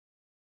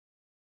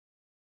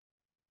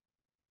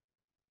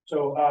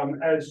So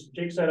as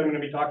Jake said, I'm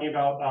going to be talking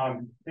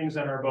about things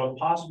that are both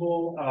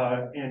possible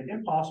and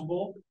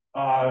impossible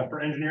for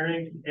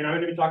engineering. And I'm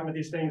going to be talking about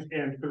these things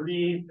in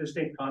three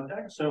distinct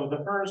contexts. So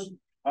the first,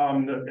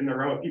 in the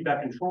realm of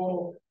feedback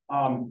control,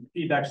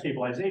 feedback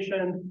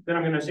stabilization. Then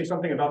I'm going to say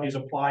something about these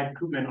applied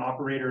Koopman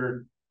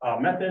operator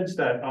methods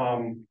that,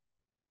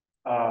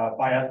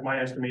 by my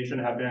estimation,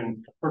 have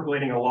been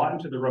percolating a lot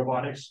into the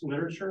robotics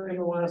literature in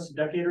the last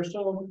decade or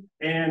so.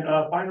 And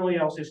finally,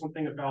 I'll say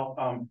something about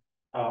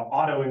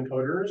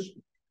autoencoders,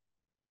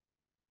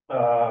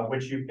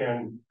 which you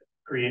can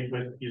create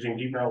with using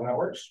deep neural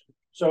networks.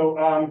 So,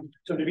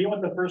 so to begin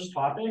with the first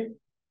topic,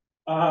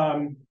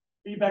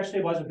 feedback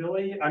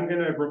stabilizability, I'm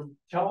going to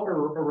tell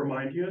or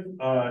remind you,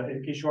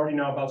 in case you already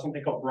know, about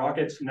something called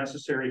Brockett's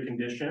necessary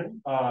condition,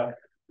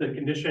 the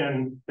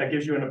condition that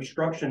gives you an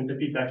obstruction to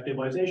feedback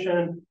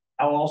stabilization.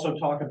 I'll also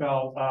talk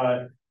about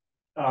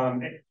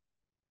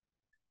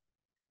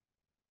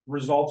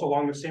results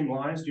along the same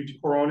lines due to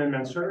Corona and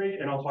Mansouri,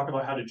 and I'll talk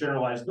about how to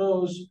generalize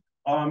those.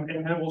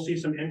 And then we'll see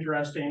some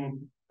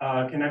interesting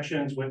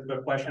connections with the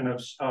question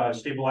of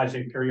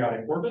stabilizing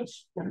periodic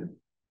orbits.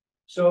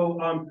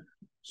 So,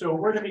 so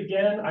where to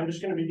begin? I'm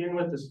just going to begin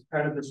with this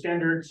kind of the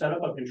standard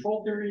setup of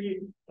control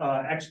theory.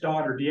 X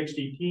dot or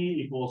dx/dt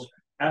equals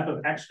f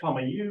of x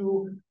comma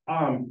u.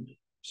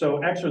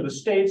 So x are the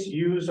states,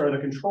 u's are the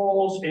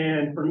controls,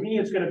 and for me,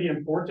 it's going to be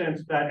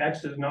important that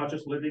x is not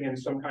just living in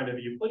some kind of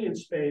Euclidean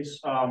space,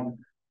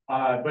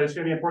 but it's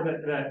going to be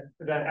important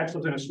that x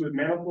lives in a smooth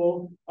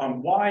manifold.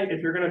 Why?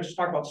 If you're going to just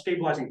talk about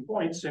stabilizing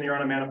points and you're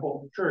on a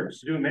manifold, sure,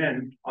 zoom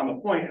in on the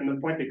point, and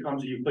the point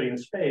becomes a Euclidean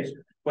space.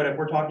 But if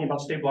we're talking about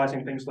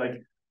stabilizing things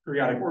like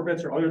periodic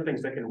orbits or other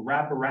things that can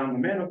wrap around the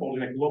manifold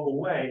in a global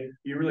way,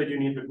 you really do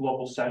need the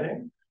global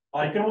setting.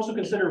 You can also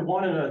consider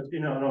one in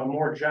a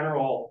more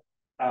general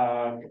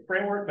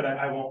framework, but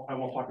I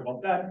won't talk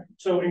about that.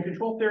 So in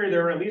control theory,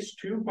 there are at least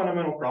two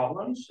fundamental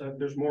problems.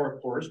 There's more,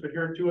 of course, but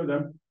here are two of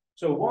them.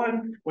 So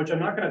one, which I'm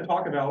not going to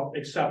talk about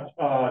except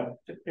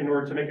in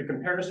order to make a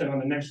comparison on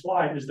the next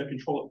slide, is the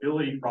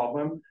controllability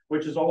problem,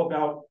 which is all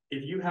about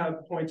if you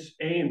have points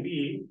A and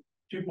B,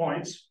 2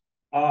 points,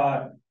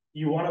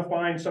 you want to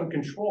find some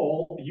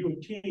control, U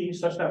of t,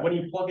 such that when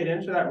you plug it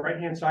into that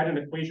right-hand side in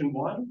equation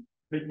 1,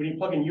 when you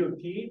plug in U of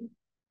t,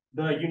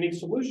 the unique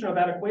solution of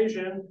that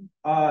equation,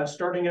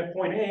 starting at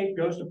point A,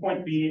 goes to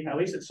point B, at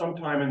least at some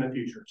time in the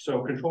future.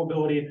 So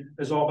controllability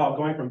is all about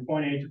going from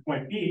point A to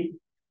point B.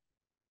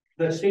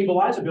 The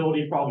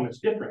stabilizability problem is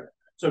different.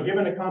 So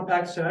given a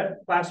compact set,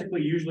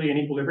 classically usually an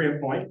equilibrium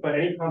point, but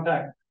any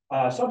compact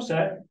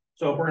subset,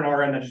 so if we're in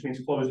Rn, that just means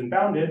closed and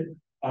bounded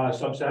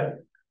subset,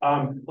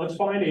 let's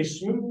find a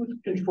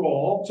smooth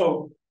control.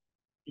 So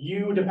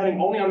U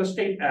depending only on the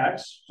state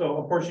X. So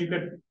of course you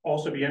could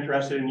also be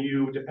interested in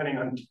U depending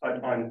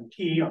on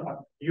T,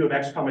 U of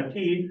X comma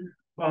T.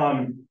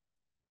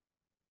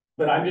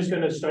 But I'm just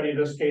going to study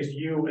this case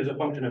U as a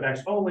function of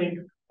X only.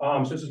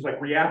 So this is like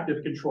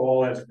reactive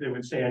control, as they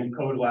would say in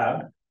code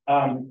lab.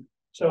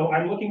 So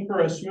I'm looking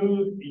for a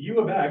smooth U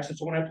of X. And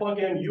so when I plug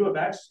in U of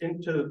X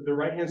into the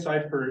right-hand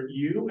side for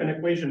U in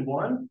equation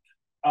 1,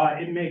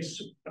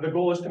 the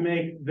goal is to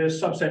make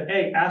this subset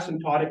A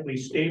asymptotically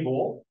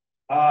stable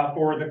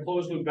for the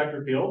closed loop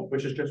vector field,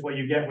 which is just what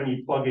you get when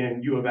you plug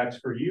in U of X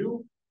for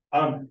U.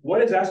 What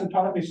does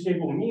asymptotically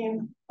stable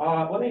mean?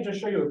 Let me just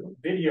show you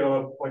a video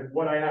of like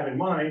what I have in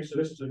mind. So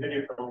this is a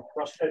video from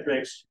Russ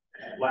Hedrake's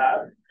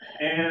lab,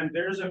 and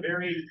there's a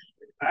very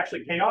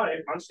actually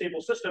chaotic,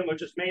 unstable system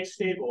which is made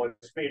stable.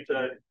 It's made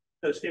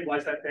to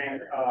stabilize that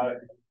thing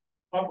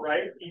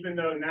upright, even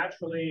though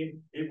naturally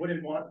it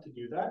wouldn't want to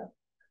do that.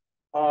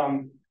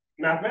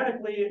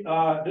 Mathematically,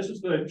 this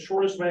is the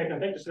shortest way I can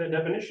think to say the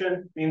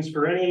definition. Means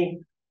for any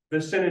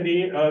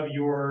vicinity of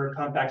your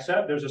compact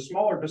set, there's a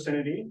smaller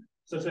vicinity,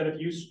 such that if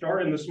you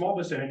start in the small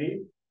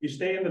vicinity, you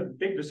stay in the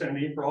big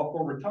vicinity for all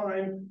forward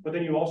time, but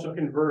then you also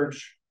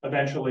converge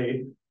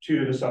eventually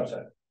to the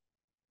subset.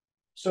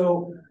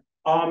 So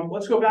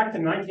let's go back to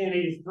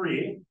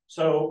 1983.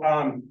 So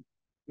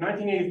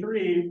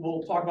 1983,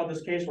 we'll talk about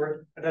this case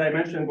that I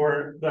mentioned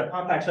where the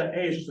compact set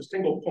A is just a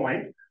single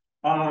point.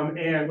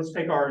 And let's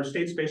take our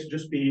state space to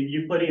just be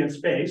Euclidean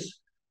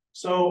space.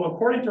 So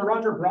according to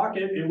Roger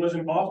Brockett, it was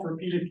an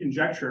oft-repeated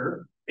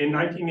conjecture in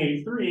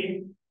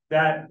 1983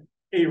 that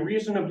a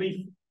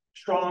reasonably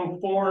strong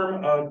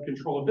form of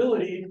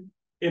controllability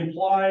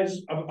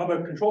implies, of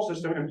a control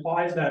system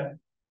implies that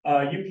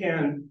you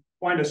can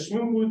find a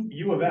smooth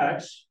U of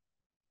X,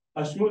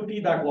 a smooth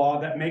feedback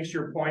law that makes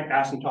your point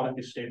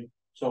asymptotically stable.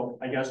 So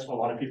I guess a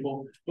lot of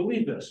people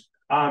believe this.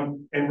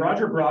 And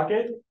Roger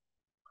Brockett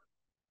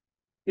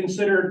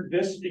considered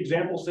this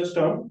example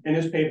system in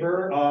his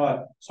paper.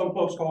 Some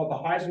folks call it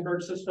the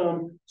Heisenberg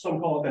system. Some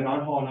call it the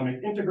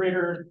non-holonomic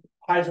integrator.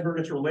 Heisenberg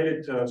is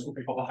related to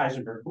something called the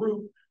Heisenberg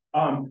group.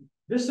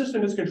 This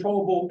system is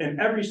controllable in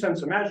every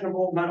sense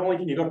imaginable. Not only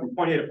can you go from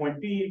point A to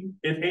point B,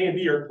 if A and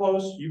B are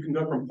close, you can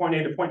go from point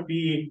A to point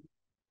B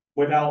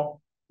without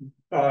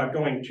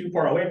going too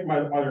far away from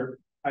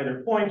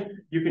either point.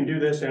 You can do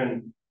this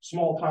in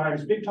small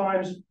times, big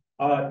times.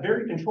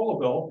 very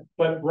controllable,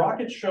 but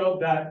Brockett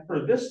showed that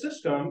for this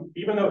system,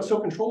 even though it's so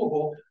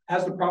controllable,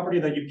 has the property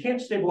that you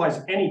can't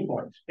stabilize any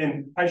point.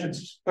 And I should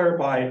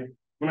clarify,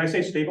 when I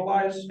say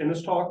stabilize in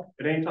this talk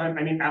at any time,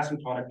 I mean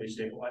asymptotically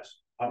stabilize.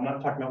 I'm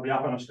not talking about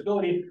Lyapunov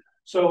stability.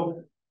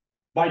 So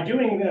by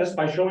doing this,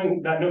 by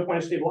showing that no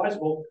point is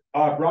stabilizable,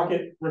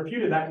 Brockett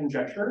refuted that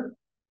conjecture.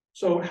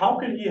 So how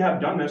could he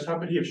have done this? How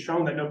could he have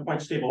shown that no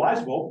point is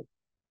stabilizable?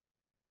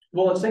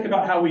 Well, let's think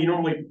about how we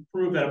normally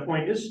prove that a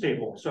point is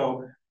stable.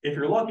 So if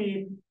you're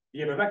lucky,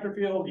 you have a vector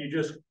field, you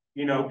just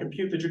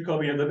compute the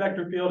Jacobian of the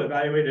vector field,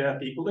 evaluate it at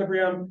the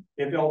equilibrium.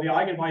 If all the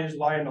eigenvalues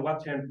lie in the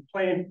left-hand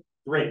plane,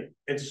 great,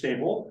 it's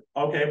stable.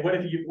 Okay,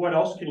 what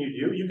else can you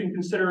do? You can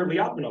consider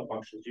Lyapunov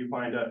functions. You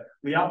find a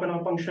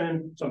Lyapunov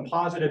function, some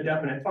positive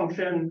definite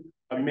function.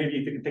 Maybe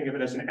you can think of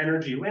it as an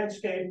energy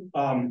landscape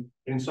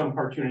in some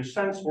cartoonish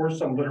sense or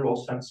some literal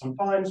sense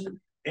sometimes.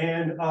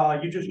 And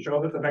you just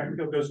show that the vector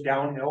field goes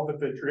downhill, that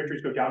the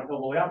trajectories go downhill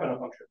in the Lyapunov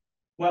function.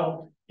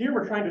 Well, here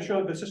we're trying to show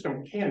that the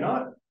system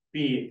cannot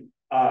be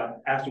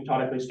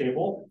asymptotically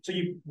stable. So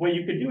what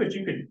you could do is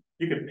you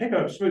could pick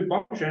a smooth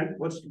function.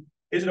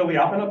 Is it a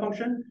Lyapunov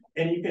function?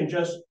 And you can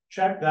just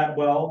check that,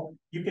 well,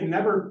 you can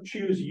never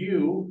choose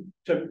u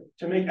to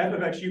make f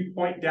of x u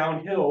point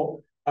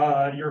downhill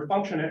your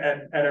function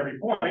at every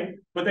point,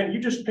 but then you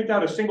just picked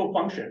out a single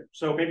function.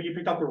 So maybe you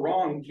picked out the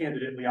wrong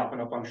candidate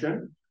Lyapunov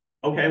function.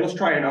 Okay, let's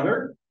try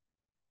another.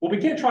 Well, we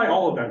can't try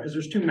all of them because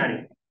there's too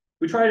many.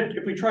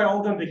 If we try all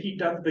of them, the heat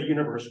death of the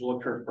universe will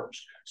occur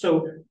first.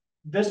 So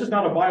this is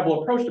not a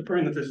viable approach to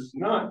proving that this is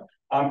not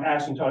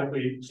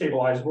asymptotically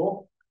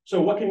stabilizable. So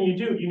what can you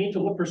do? You need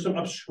to look for some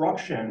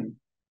obstruction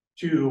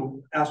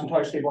to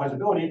asymptotic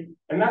stabilizability,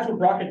 and that's what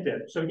Brockett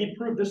did. So he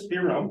proved this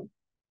theorem,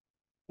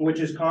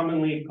 which is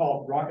commonly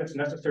called Brockett's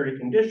necessary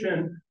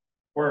condition,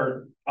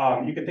 or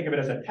you can think of it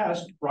as a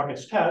test,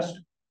 Brockett's test.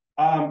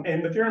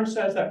 And the theorem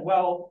says that,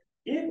 well,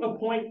 if a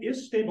point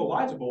is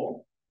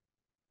stabilizable,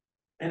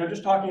 and I'm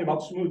just talking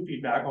about smooth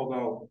feedback,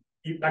 although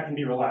that can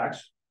be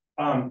relaxed,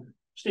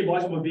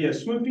 stabilizable via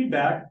smooth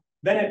feedback,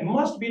 then it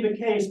must be the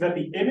case that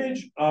the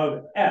image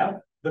of f,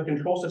 the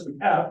control system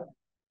f,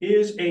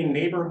 is a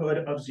neighborhood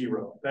of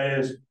zero. That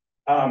is,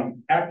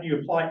 after you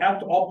apply f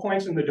to all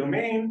points in the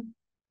domain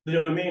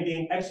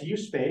being XU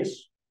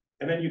space,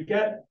 and then you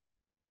get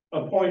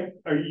a point,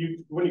 or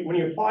when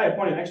you apply a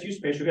point in XU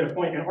space, you get a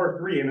point in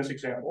R3 in this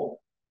example.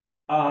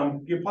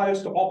 You apply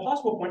this to all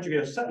possible points, you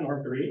get a set in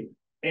R3,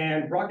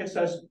 and Brockett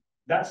says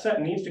that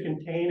set needs to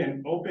contain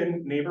an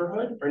open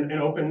neighborhood, or an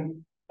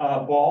open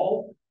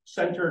ball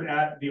centered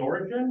at the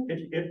origin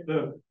if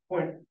the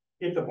point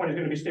is going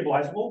to be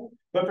stabilizable.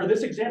 But for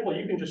this example,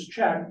 you can just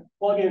check,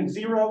 plug in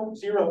 0,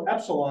 0,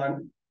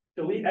 epsilon,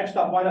 delete x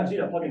dot y dot z,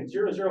 plug in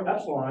 0, 0,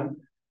 epsilon,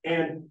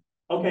 and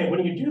okay,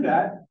 when you do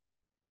that,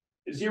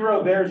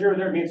 0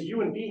 there means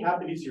u and v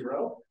have to be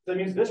 0. That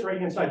means this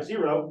right-hand side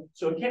 0,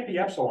 so it can't be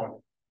epsilon.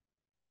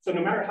 So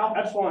no matter how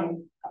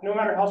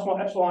small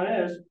epsilon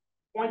is,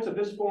 points of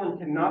this form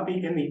cannot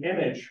be in the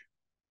image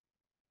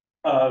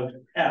of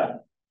f,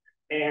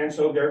 and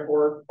so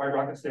therefore, by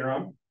Brockett's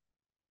theorem,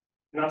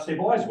 not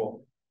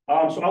stabilizable.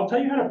 So I'll tell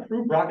you how to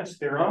prove Brockett's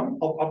theorem.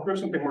 I'll prove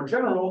something more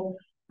general.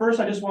 First,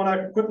 I just want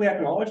to quickly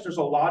acknowledge there's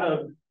a lot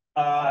of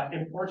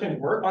important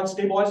work on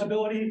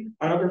stabilizability,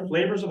 on other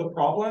flavors of the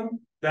problem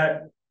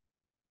that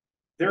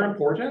they're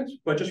important,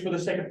 but just for the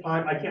sake of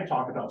time, I can't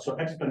talk about. So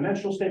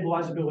exponential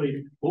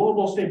stabilizability,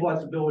 global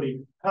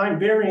stabilizability, time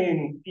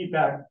varying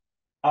feedback,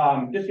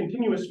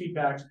 discontinuous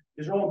feedbacks.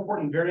 These are all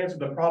important variants of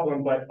the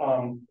problem, but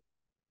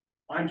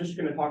I'm just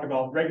going to talk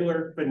about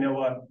regular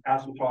vanilla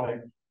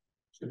asymptotic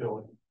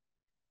stability.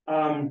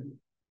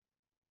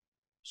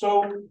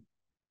 So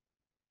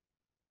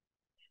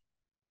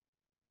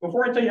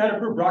before I tell you how to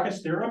prove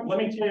Brockett's theorem, let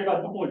me tell you about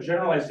a couple of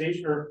extensions.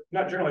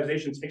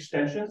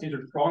 These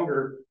are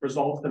stronger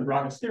results than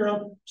Brockett's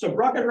theorem. So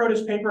Brockett wrote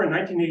his paper in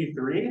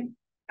 1983.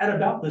 At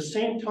about the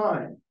same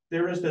time,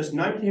 there is this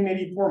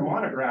 1984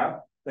 monograph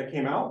that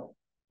came out.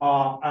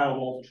 I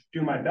will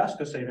do my best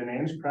to say the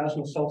names,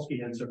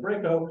 Krasnoselsky and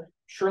Zabreko.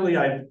 Surely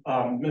I've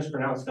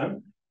mispronounced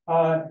them.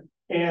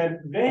 And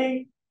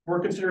they were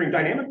considering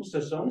dynamical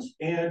systems,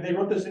 and they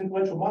wrote this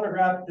influential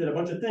monograph, did a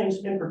bunch of things.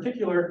 In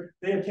particular,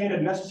 they obtained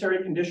a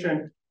necessary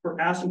condition for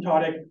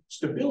asymptotic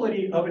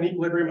stability of an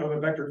equilibrium of a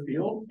vector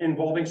field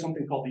involving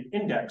something called the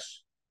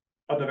index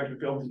of the vector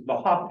field, the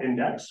Hopf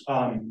index,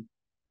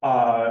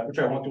 which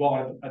I won't dwell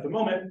on at the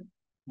moment.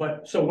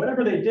 But so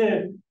whatever they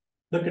did,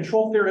 the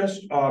control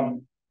theorist,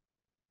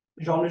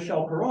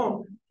 Jean-Michel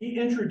Perron, he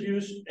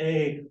introduced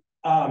a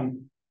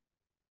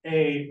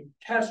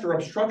test or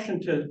obstruction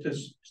to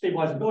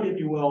stabilizability, if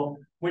you will,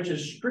 which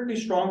is strictly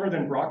stronger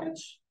than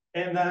Brockett's,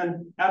 and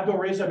then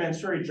Abdul-Reza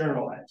Mansouri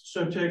generalized.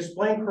 So to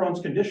explain Perron's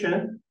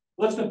condition,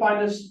 let's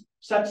define this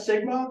set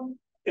sigma.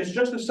 It's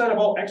just a set of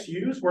all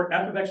xu's where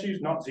f of xu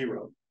is not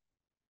 0.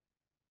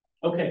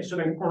 Okay, so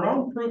then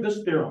Perron proved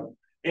this theorem.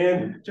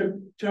 And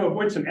to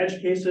avoid some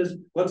edge cases,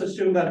 let's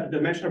assume that the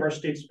dimension of our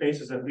state space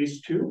is at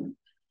least 2.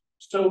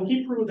 So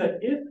he proved that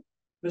if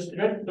this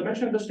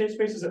dimension of the state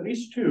space is at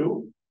least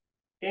 2,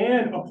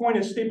 and a point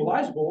is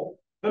stabilizable,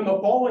 then the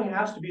following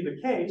has to be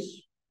the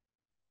case.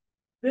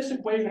 This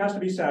equation has to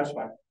be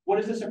satisfied. What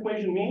does this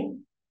equation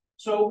mean?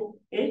 So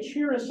H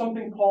here is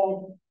something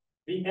called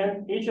the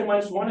n, Hn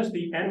minus 1 is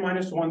the n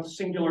minus 1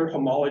 singular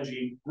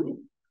homology group.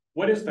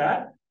 What is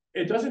that?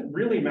 It doesn't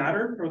really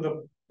matter for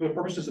the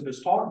purposes of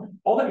this talk.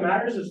 All that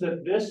matters is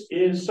that this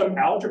is some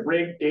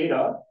algebraic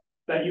data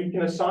that you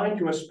can assign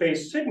to a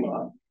space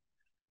sigma.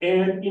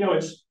 And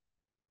it's,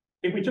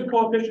 if we took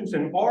coefficients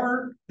in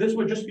R, this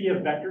would just be a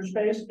vector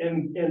space,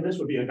 and this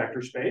would be a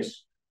vector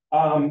space.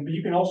 But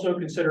you can also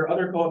consider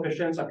other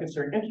coefficients. I'm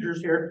considering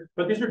integers here,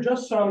 but these are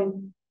just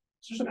some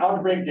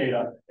algebraic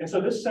data. And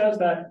so this says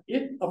that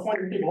if a point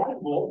is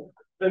stabilizable,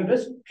 then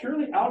this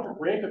purely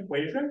algebraic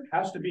equation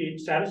has to be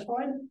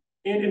satisfied.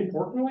 And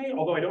importantly,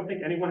 although I don't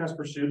think anyone has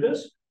pursued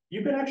this,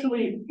 you can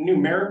actually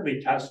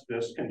numerically test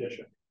this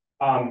condition.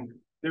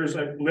 There's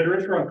a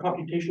literature on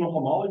computational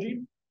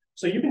homology,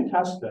 so you can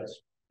test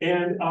this.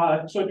 And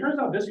so it turns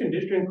out this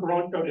condition,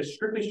 Corona code, is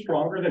strictly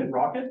stronger than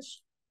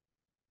Rocket's.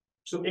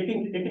 So it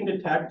can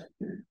detect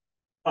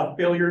a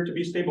failure to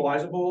be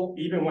stabilizable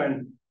even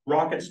when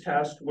Rocket's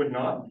test would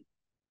not.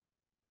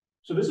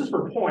 So this is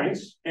for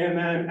points. And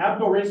then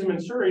Abdul-Razak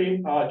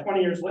Mansouri,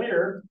 20 years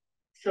later,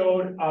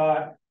 showed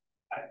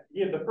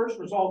the first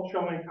result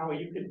showing how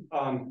you could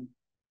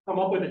come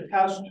up with a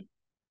test,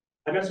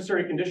 a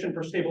necessary condition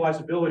for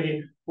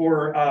stabilizability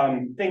for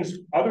things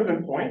other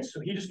than points.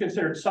 So he just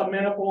considered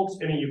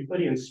submanifolds in a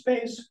Euclidean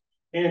space,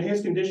 and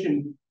his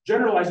condition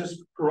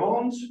generalizes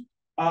Coron's,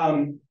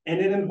 and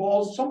it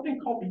involves something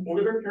called the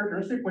Euler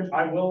characteristic, which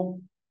I will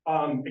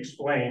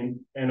explain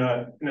in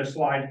a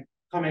slide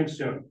coming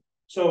soon.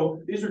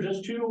 So these are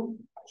just two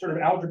sort of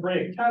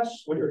algebraic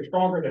tests, which are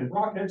stronger than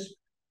Rocket's.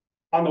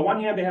 On the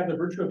one hand, they have the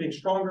virtue of being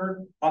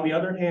stronger. On the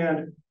other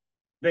hand,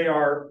 they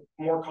are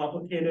more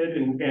complicated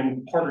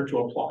and harder to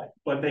apply,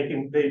 but they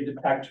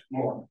detect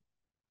more.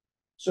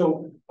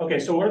 So, okay,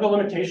 so what are the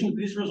limitations of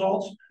these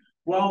results?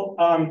 Well,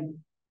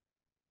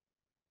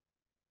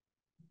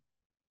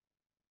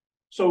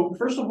 so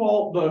first of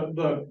all,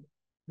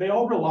 they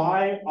all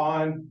rely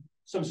on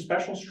some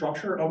special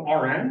structure of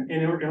Rn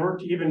in order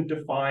to even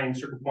define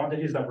certain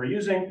quantities that we're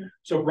using.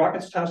 So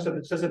Rocket's test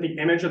says that the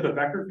image of the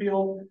vector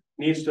field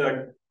needs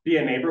to be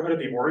a neighborhood of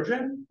the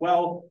origin.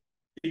 Well,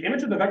 the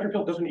image of the vector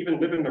field doesn't even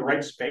live in the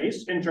right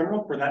space in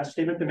general for that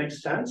statement to make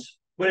sense.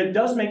 But it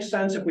does make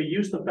sense if we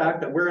use the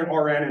fact that we're in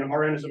Rn, and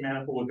Rn is a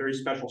manifold with very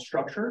special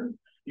structure,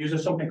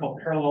 uses something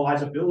called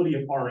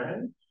parallelizability of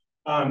Rn.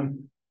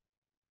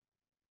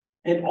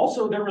 And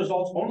also their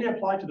results only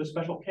apply to the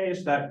special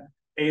case that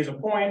A is a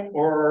point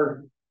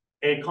or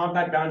a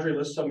compact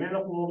boundaryless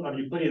submanifold of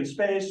Euclidean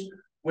space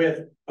with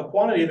a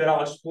quantity that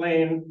I'll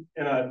explain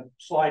in a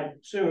slide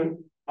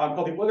soon,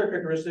 called the Euler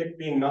characteristic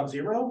being not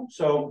zero.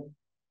 So,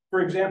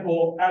 for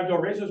example,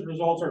 Abdul-Razak's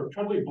results are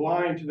totally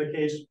blind to the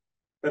case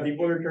that the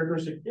Euler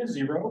characteristic is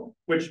zero,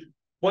 which,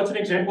 what's an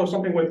example of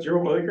something with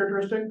zero Euler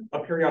characteristic? A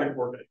periodic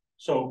orbit.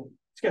 So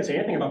this can't say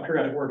anything about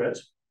periodic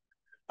orbits.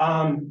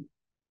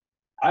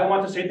 I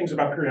want to say things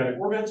about periodic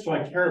orbits, so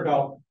I care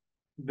about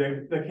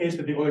the case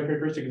that the Euler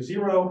characteristic is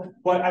zero,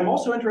 but I'm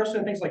also interested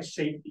in things like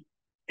safety.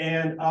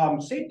 And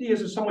safety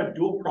is a somewhat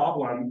dual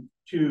problem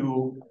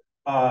to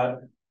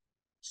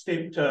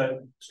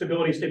stability,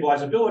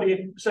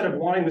 stabilizability. Instead of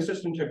wanting the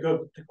system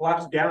to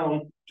collapse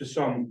down to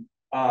some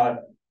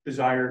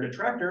desired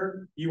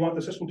attractor, you want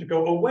the system to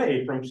go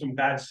away from some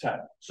bad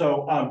set.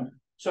 So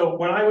so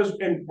when I was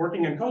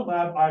working in Code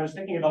Lab, I was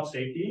thinking about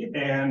safety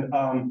and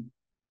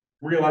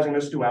realizing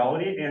this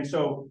duality. And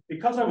so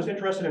because I was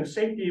interested in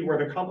safety, where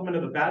the complement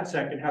of the bad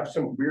set can have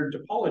some weird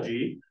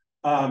topology,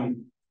 I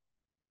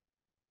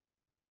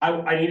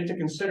needed to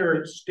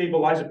consider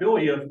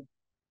stabilizability of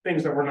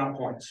things that were not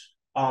points.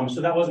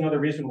 So that was another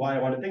reason why I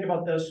wanted to think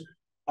about this.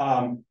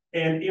 And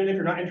even if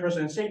you're not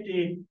interested in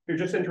safety, you're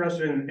just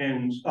interested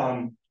in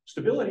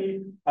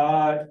stability,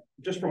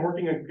 just from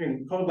working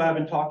in Code Lab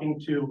and talking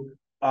to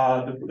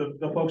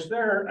the folks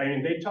there, I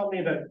mean, they tell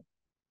me that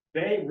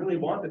they really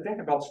want to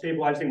think about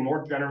stabilizing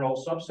more general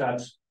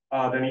subsets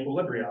than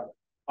equilibria.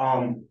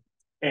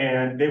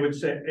 And they would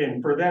say,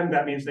 and for them,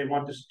 that means they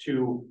want us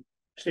to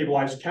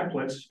stabilize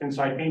templates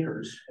inside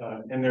anchors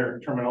in their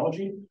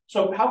terminology.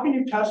 So how can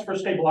you test for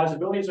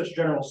stabilizability in such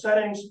general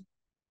settings?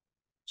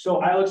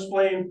 So I'll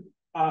explain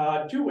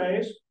two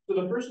ways.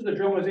 So the first is the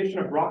generalization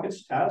of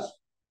Rocket's test.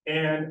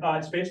 And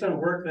it's based on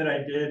work that I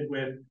did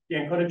with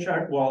Dan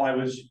Kodacek while I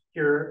was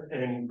here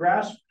in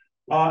GRASP.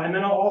 And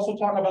then I'll also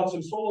talk about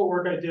some solo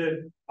work I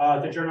did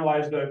to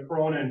generalize the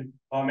Corona and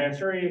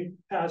Mansouri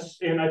tests.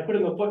 And I put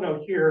in the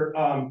footnote here,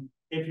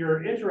 if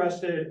you're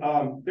interested,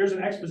 there's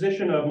an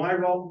exposition of my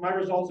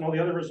results and all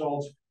the other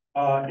results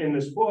in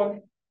this book.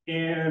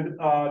 And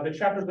the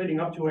chapters leading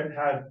up to it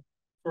had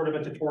sort of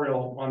a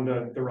tutorial on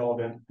the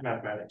relevant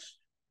mathematics.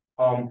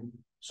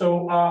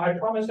 So I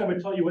promised I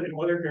would tell you what an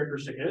Euler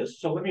characteristic is.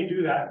 So let me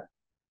do that.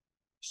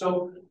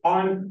 So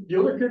the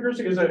Euler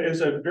characteristic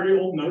is a very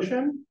old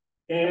notion.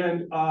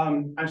 And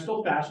I'm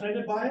still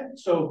fascinated by it.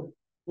 So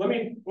let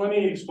me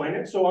explain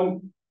it.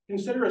 So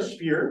consider a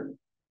sphere.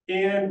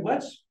 And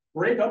let's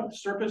break up the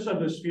surface of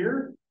the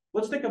sphere.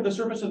 Let's think of the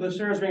surface of the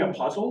sphere as being a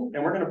puzzle,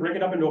 and we're going to break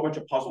it up into a bunch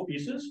of puzzle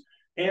pieces.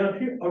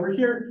 And over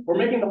here, we're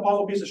making the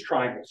puzzle pieces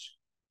triangles.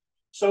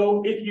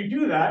 So if you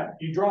do that,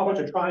 you draw a bunch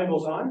of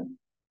triangles on,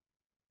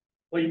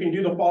 well, you can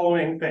do the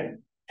following thing.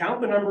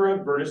 Count the number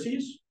of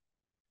vertices,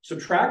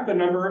 subtract the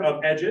number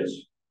of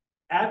edges,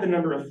 add the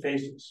number of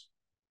faces.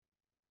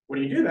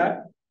 When you do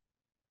that,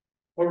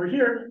 over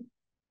here,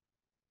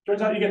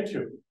 turns out you get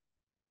 2.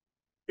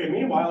 Okay,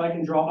 meanwhile, I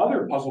can draw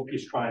other puzzle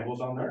piece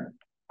triangles on there.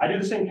 I do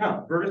the same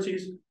count,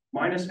 vertices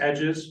minus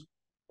edges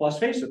plus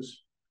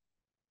faces.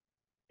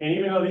 And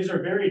even though these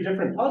are very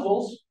different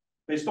puzzles,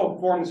 they still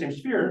form the same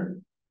sphere,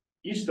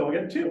 you still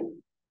get 2.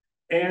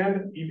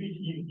 And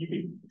you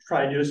could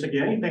try to do this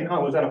again. You think,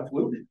 oh, was that a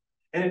fluke?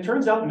 And it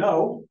turns out,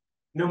 no.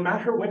 No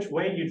matter which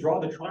way you draw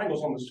the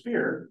triangles on the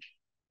sphere,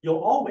 you'll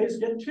always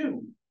get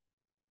 2.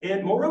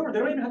 And moreover, they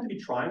don't even have to be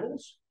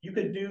triangles. You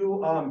could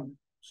do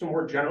some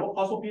more general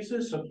puzzle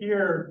pieces. So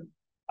here,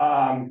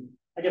 I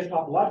guess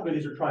topologically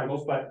these are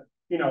triangles, but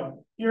you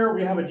know, here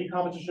we have a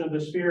decomposition of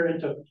the sphere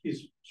into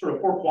these sort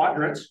of 4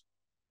 quadrants.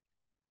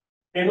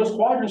 And those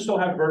quadrants still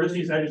have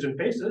vertices, edges, and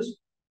faces.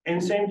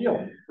 And same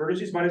deal,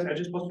 vertices minus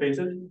edges plus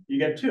faces, you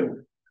get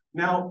 2.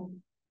 Now,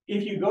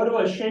 if you go to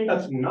a shape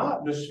that's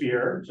not the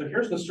sphere, so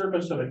here's the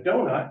surface of a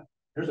donut,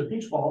 here's a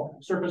beach ball,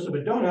 surface of a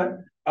donut.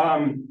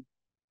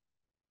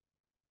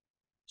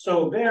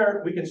 So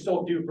there, we can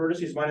still do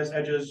vertices minus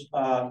edges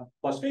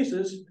plus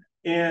faces,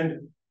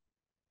 and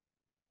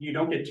you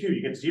don't get 2,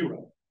 you get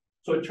 0.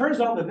 So it turns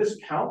out that this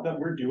count that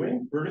we're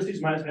doing,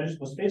 vertices minus edges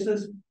plus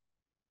faces,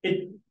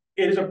 it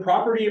is a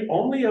property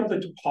only of the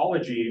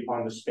topology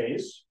on the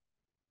space.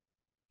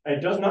 It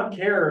does not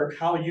care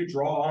how you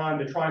draw on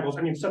the triangles.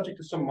 I mean, subject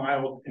to some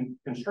mild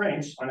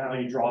constraints on how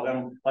you draw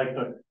them. Like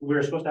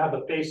we're supposed to have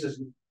the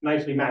faces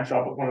nicely match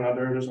up with one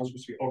another. There's not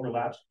supposed to be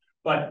overlaps.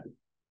 But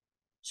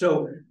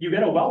so you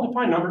get a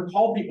well-defined number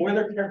called the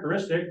Euler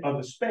characteristic of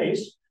the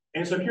space.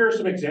 And so here are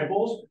some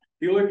examples.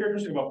 The Euler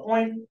characteristic of a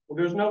point, well,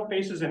 there's no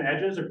faces and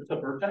edges or the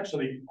vertex,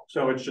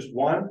 so it's just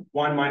 1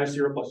 minus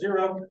 0 plus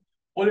 0.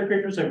 Euler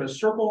characteristic of a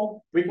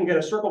circle, we can get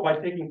a circle by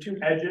taking 2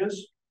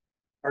 edges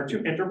or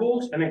 2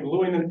 intervals and then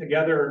gluing them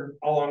together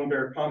along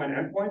their common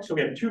endpoint. So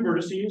we have 2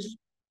 vertices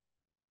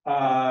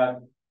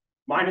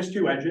minus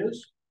 2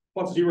 edges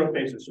plus 0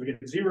 faces. So we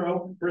get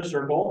 0 for a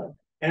circle.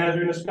 And as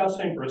we were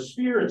discussing, for a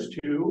sphere, it's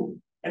 2.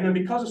 And then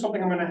because of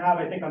something I'm going to have,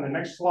 I think, on the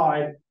next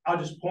slide, I'll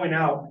just point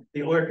out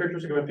the Euler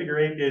characteristic of a figure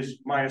 8 is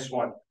minus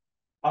 1.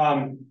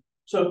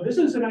 So this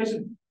is a nice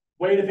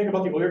way to think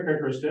about the Euler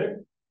characteristic.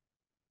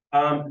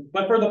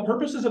 But for the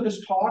purposes of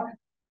this talk,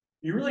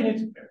 you really need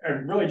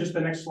to, really just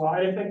the next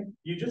slide, I think,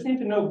 you just need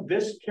to know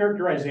this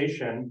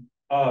characterization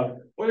of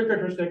Euler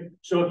characteristic.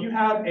 So if you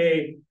have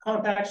a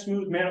compact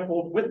smooth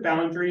manifold with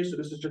boundary, so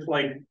this is just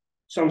like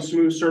some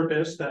smooth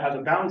surface that has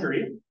a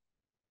boundary,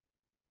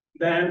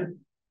 then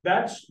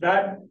that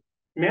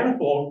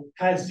manifold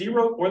has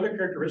 0 Euler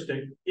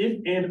characteristic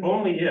if and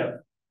only if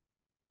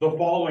the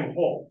following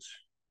holds.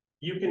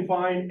 You can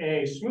find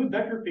a smooth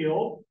vector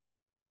field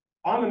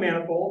on the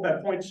manifold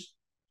that points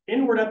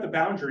inward at the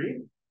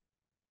boundary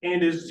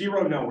and is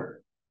 0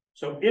 nowhere.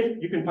 So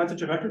if you can find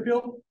such a vector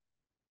field,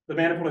 the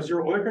manifold has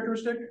 0 Euler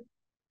characteristic,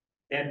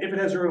 and if it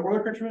has 0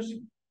 Euler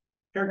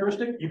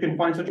characteristic, you can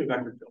find such a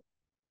vector field.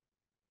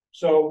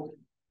 So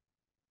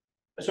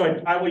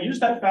I will use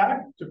that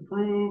fact to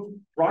prove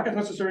Broca's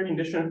necessary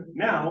condition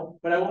now,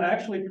 but I will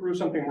actually prove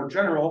something more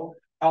general.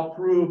 I'll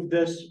prove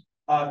this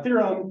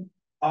theorem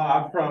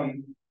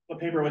from a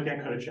paper with Dan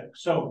Kodacek.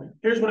 So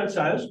here's what it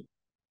says.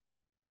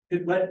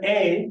 Let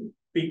A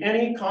be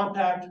any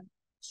compact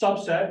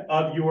subset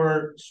of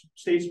your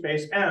state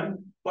space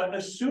M, but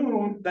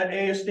assume that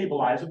A is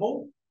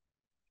stabilizable.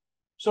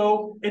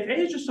 So if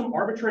A is just some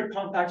arbitrary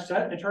compact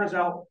set, it turns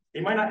out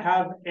it might not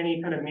have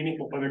any kind of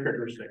meaningful Euler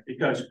characteristic,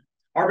 because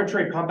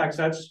arbitrary compact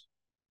sets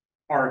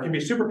can be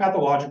super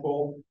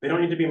pathological. They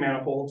don't need to be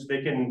manifolds.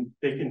 They can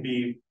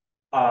be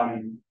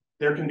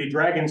there can be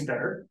dragons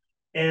there,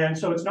 and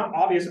so it's not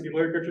obvious that the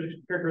Euler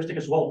characteristic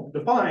is well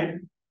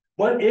defined.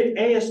 But if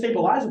A is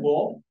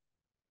stabilizable,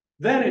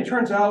 then it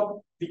turns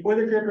out the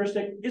Euler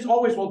characteristic is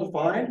always well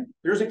defined.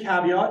 There's a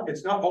caveat.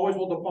 It's not always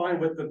well defined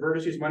with the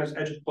vertices minus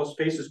edges plus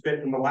faces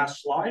bit from the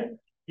last slide.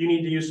 You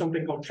need to use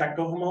something called check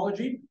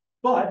cohomology.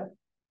 But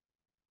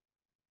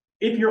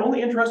if you're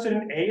only interested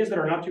in A's that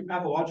are not too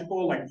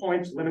pathological, like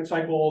points, limit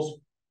cycles,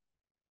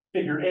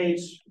 figure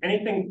 8s,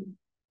 anything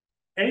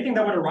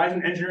that would arise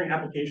in engineering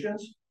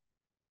applications,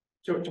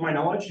 so to my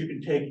knowledge, you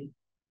can take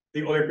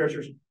the Euler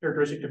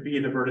characteristic to be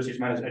the vertices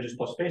minus edges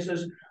plus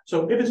faces.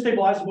 So if it's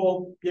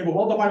stabilizable, you have a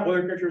well-defined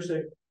Euler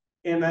characteristic,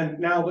 and then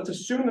now let's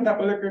assume that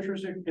Euler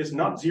characteristic is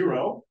not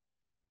 0.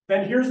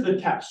 Then here's the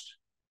test.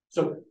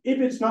 So if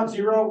it's not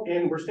 0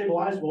 and we're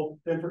stabilizable,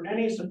 then for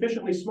any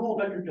sufficiently small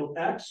vector field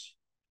X,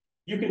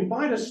 you can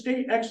find a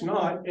state X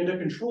naught and a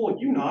control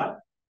U naught,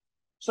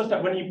 such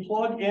that when you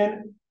plug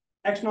in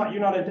X naught U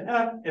naught into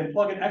F and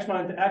plug in X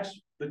naught into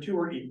X, the two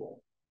are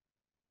equal.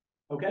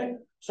 Okay,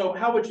 so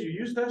how would you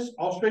use this?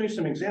 I'll show you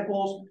some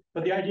examples,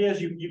 but the idea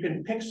is you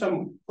can pick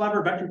some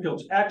clever vector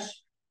fields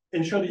X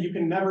and show that you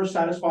can never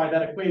satisfy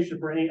that equation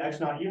for any X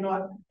naught U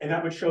naught, and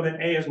that would show that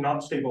A is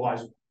not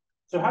stabilizable.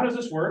 So how does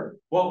this work?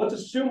 Well, let's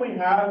assume we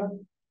have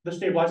the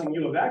stabilizing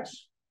U of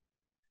X,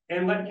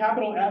 and let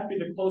capital F be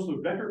the closed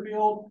loop vector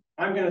field.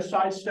 I'm going to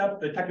sidestep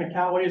the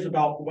technicalities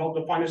about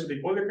well-defined as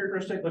the Euler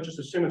characteristic. Let's just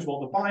assume it's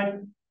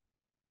well-defined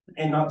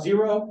and not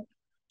zero.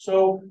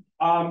 So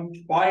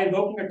by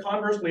invoking a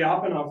converse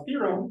Lyapunov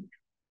theorem,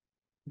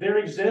 there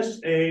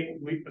exists a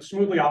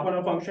smooth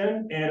Lyapunov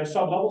function and a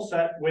sublevel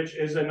set, which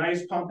is a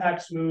nice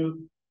compact, smooth,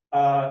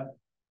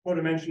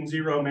 codimension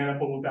zero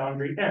manifold with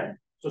boundary n.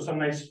 So some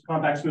nice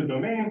compact, smooth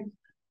domain.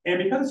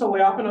 And because it's a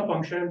Lyapunov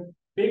function,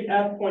 big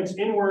F points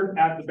inward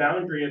at the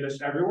boundary of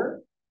this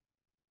everywhere.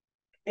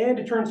 And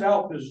it turns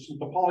out, there's some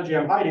topology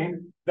I'm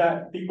hiding,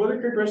 that the Euler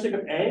characteristic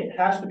of A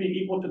has to be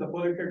equal to the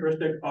Euler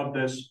characteristic of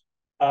this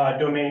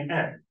domain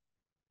N.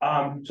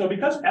 So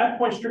because F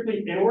points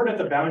strictly inward at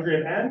the boundary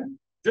of N,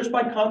 just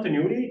by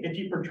continuity, if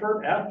you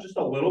perturb F just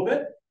a little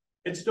bit,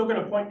 it's still going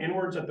to point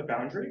inwards at the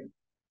boundary.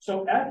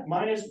 So F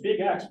minus big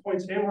X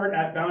points inward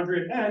at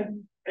boundary of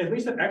N, at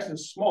least if X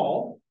is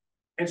small.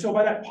 And so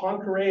by that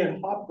Poincare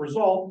and Hop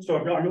result, so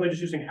I'm really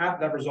just using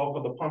half that result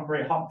of the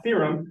Poincare-Hop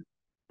theorem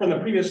from the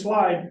previous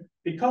slide,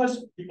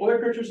 because the Euler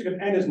characteristic of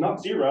N is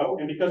not zero,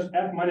 and because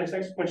F minus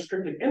X points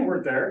strictly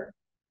inward there,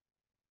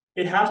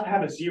 it has to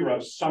have a zero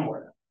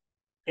somewhere.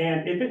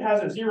 And if it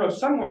has a zero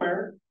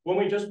somewhere, when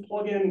we just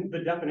plug in the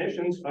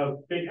definitions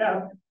of big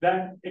F,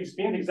 that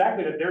explains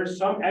exactly that there's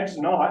some X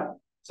naught,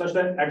 such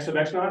that X of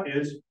X naught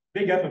is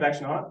big F of X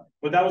naught,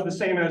 but that was the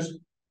same as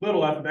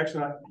little f of X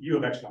naught, U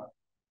of X naught.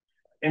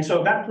 And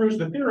so that proves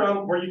the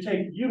theorem where you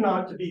take U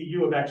naught to be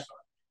U of X naught.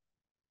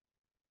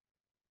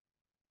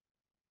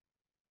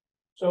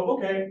 So,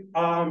 okay,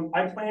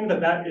 I claim that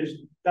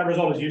that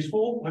result is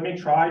useful. Let me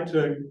try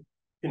to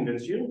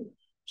convince you.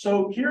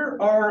 So here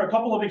are a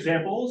couple of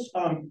examples.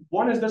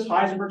 One is this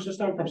Heisenberg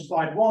system from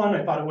slide 1.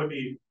 I thought it would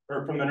be,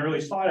 or from an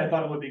early slide, I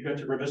thought it would be good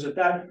to revisit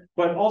that.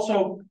 But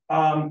also,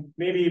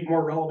 maybe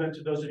more relevant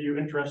to those of you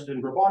interested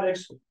in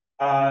robotics,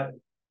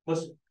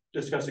 let's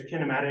discuss a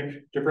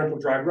kinematic differential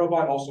drive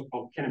robot, also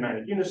called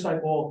kinematic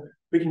unicycle.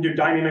 We can do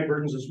dynamic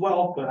versions as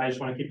well, but I just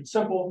want to keep it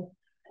simple.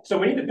 So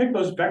we need to pick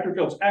those vector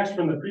fields X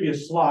from the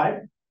previous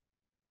slide.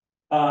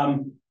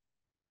 Dan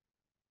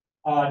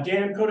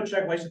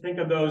Kodacek likes to think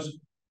of those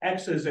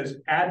X's as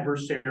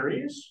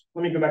adversaries.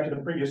 Let me go back to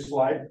the previous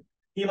slide.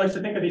 He likes to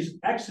think of these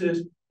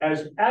X's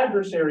as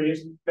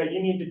adversaries that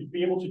you need to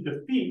be able to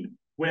defeat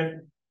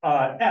with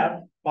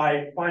F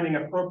by finding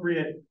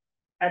appropriate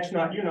X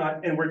naught, U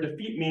naught, and where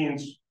defeat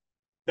means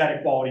that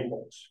equality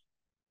holds.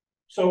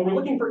 So we're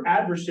looking for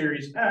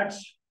adversaries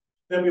X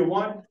that we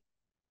want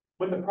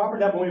with the proper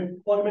depth. When we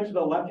plug them into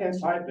the left-hand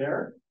side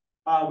there,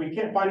 we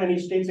can't find any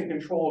states and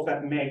controls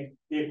that make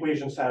the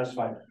equation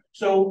satisfied.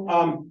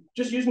 So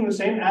just using the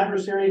same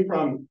adversary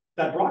from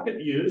that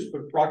Brockett used,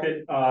 but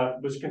Brockett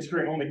was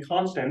considering only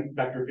constant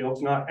vector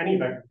fields, not any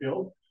vector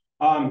field.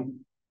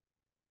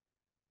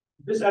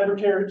 This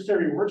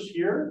adversary works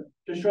here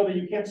to show that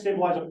you can't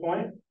stabilize a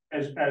point,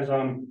 as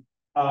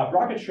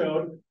Brockett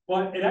showed,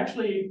 but it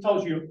actually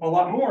tells you a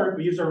lot more if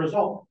we use our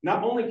result.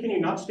 Not only can you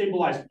not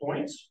stabilize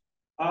points,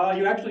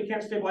 you actually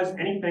can't stabilize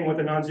anything with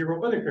a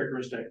non-zero Euler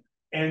characteristic.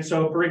 And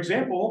so, for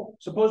example,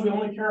 suppose we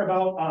only care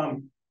about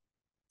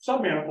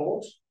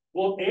submanifolds.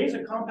 Well, A is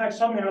a compact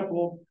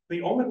submanifold.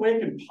 The only way it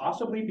can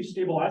possibly be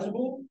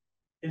stabilizable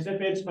is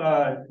if it's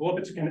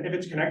if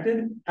it's connected,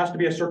 it has to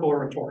be a circle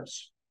or a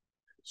torus.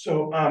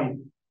 So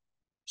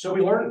so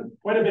we learned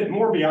quite a bit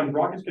more beyond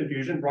Brockett's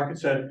confusion. Brockett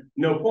said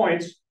no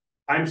points.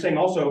 I'm saying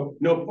also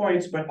no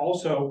points, but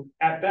also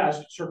at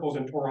best circles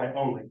and tori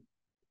only.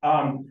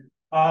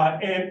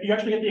 And you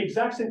actually get the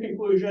exact same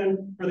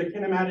conclusion for the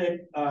kinematic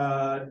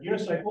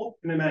unicycle,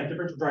 kinematic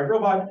differential drive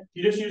robot.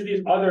 You just use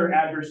these other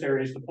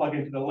adversaries to plug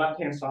into the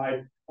left-hand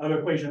side of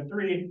equation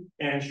 3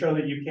 and show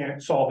that you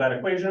can't solve that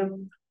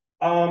equation.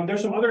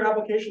 There's some other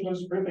applications I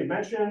just briefly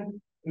mentioned.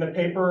 In the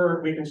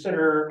paper, we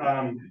consider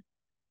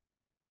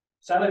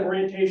satellite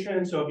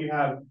orientation. So if you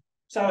have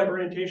satellite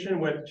orientation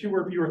with 2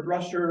 or fewer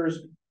thrusters,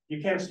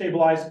 you can't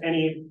stabilize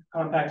any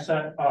compact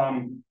set.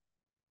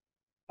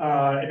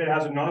 If it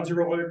has a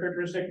non-zero Euler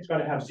characteristic, it's got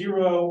to have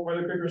 0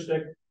 Euler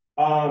characteristic.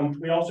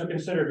 We also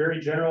consider very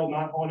general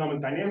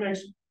non-holonomic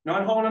dynamics.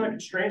 Non-holonomic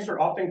constraints are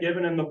often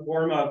given in the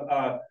form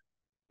of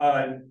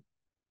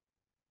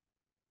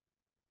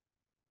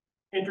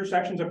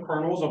intersections of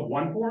kernels of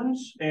 1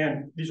 forms,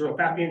 and these are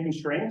Pfaffian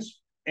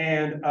constraints.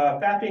 And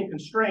Pfaffian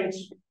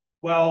constraints,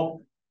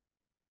 well,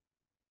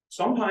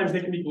 sometimes they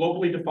can be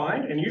globally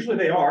defined, and usually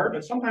they are,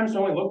 but sometimes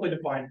they're only locally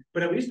defined.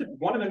 But at least if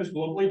one of them is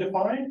globally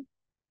defined,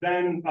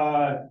 then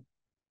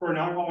for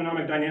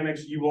non-holonomic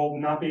dynamics, you will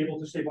not be able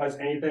to stabilize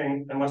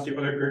anything unless the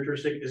other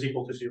characteristic is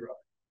equal to 0.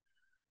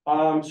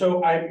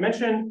 So I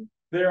mentioned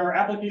there are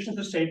applications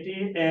of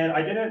safety, and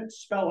I didn't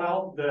spell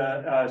out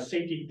the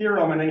safety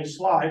theorem on any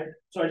slide.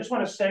 So I just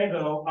want to say,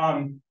 though,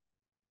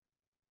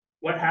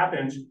 what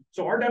happens.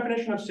 So our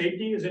definition of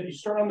safety is if you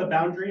start on the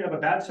boundary of a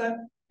bad set,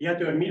 you have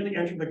to immediately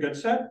enter the good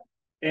set.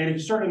 And if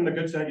you start in the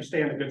good set, you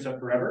stay in the good set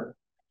forever.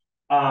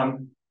 That's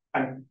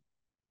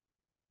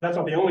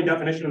not the only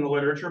definition in the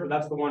literature, but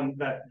that's the one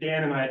that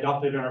Dan and I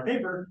adopted in our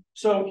paper.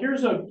 So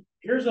here's a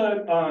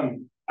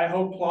I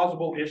hope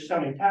plausible-ish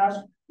sounding task.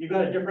 You've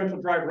got a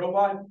differential drive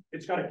robot.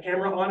 It's got a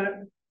camera on it.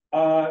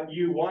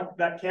 You want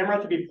that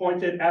camera to be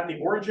pointed at the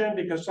origin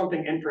because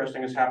something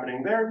interesting is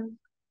happening there.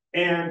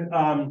 And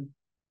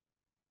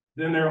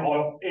then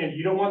and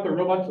you don't want the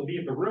robot to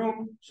leave the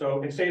room,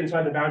 so it stays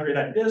inside the boundary of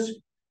that disk.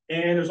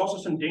 And there's also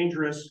some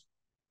dangerous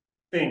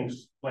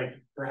things, like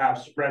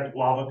perhaps red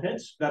lava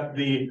pits that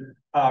the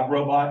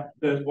robot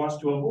wants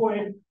to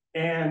avoid.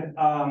 And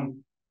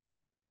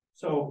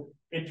so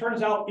it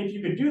turns out if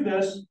you could do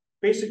this,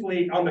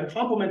 basically on the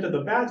complement of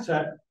the bad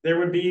set,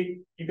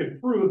 you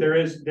could prove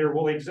there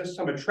will exist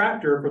some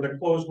attractor for the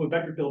closed loop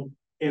vector field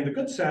in the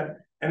good set,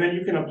 and then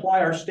you can apply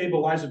our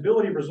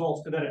stabilizability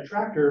results to that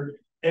attractor.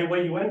 And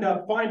what you end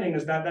up finding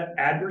is that that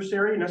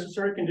adversary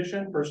necessary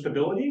condition for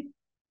stability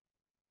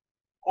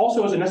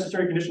also is a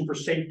necessary condition for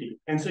safety.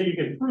 And so you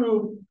can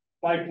prove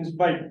by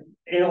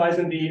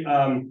analyzing the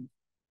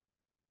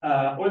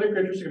Euler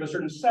characteristic of a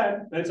certain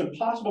set that it's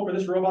impossible for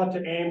this robot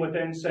to aim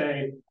within,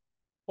 say,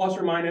 plus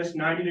or minus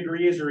 90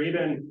 degrees or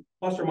even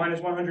plus or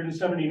minus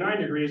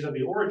 179 degrees of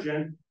the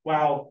origin,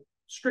 while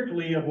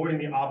strictly avoiding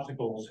the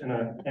obstacles in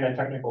a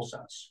technical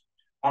sense.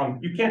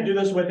 You can't do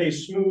this with a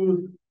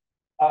smooth,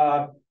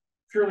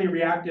 purely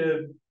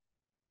reactive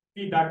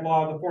feedback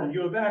law of the form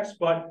U of X,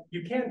 but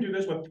you can do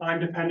this with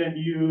time-dependent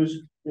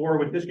U's or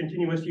with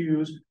discontinuous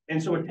U's.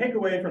 And so a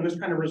takeaway from this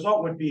kind of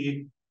result would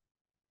be,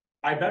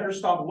 I better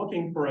stop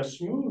looking for a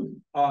smooth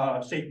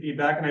safe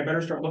feedback, and I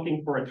better start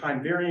looking for a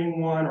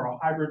time-varying one or a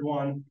hybrid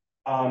one.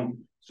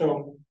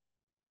 So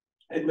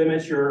it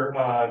limits your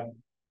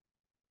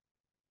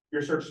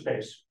search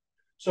space.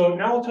 So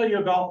now I'll tell you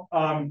about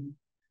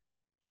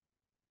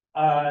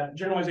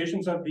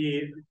generalizations of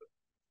the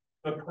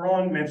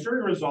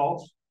Perron-Mansouri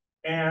results.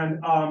 And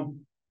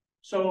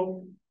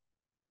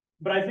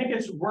but I think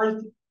it's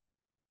worth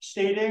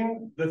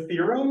stating the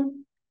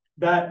theorem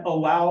that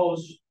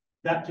allows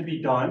that to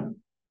be done.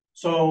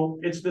 So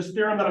it's this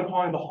theorem that I'm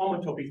calling the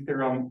homotopy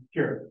theorem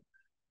here.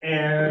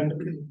 And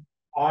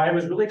I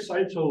was really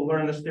excited to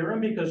learn this theorem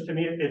because to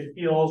me, it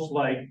feels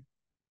like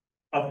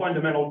a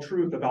fundamental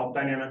truth about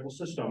dynamical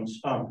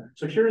systems.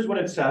 So here's what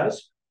it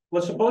says.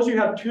 Let's suppose you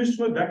have two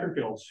smooth vector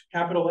fields,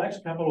 capital X,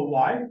 capital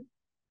Y,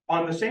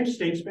 on the same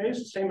state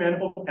space, same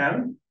manifold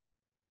M.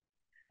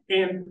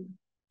 And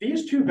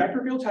these two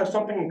vector fields have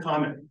something in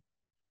common.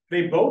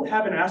 They both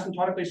have an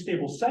asymptotically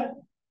stable set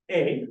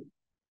A,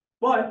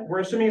 but we're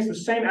assuming it's the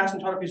same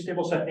asymptotically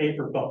stable set A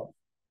for both.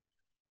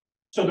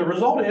 So the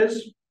result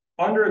is,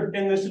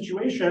 in this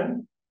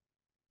situation,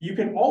 you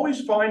can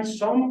always find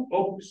some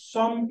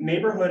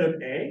neighborhood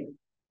of A,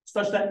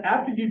 such that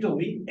after you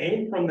delete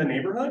A from the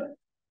neighborhood,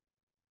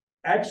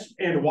 X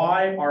and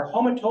Y are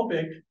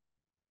homotopic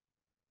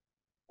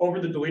over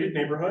the deleted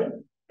neighborhood.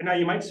 And now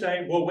you might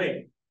say, well,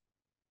 wait,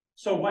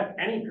 so what?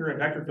 Any pair of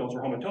vector fields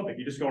are homotopic.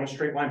 You just go in a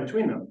straight line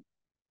between them.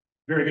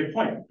 Very good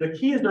point. The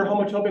key is they're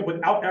homotopic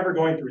without ever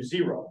going through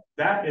zero.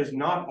 That is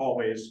not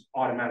always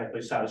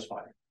automatically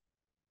satisfying.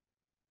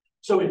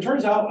 So it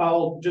turns out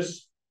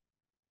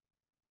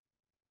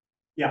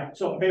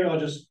so maybe I'll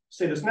just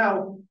say this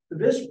now.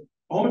 This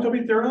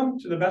homotopy theorem,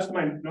 to the best of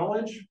my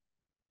knowledge,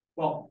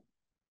 well,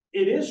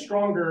 it is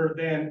stronger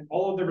than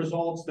all of the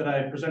results that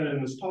I presented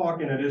in this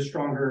talk, and it is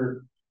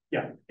stronger,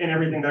 in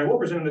everything that I will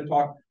present in the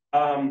talk.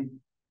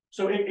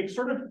 So it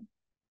sort of,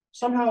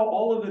 somehow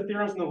all of the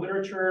theorems in the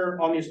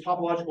literature on these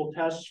topological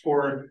tests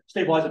for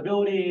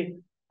stabilizability,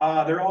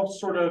 they're all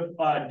sort of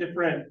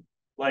different,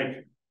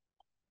 like,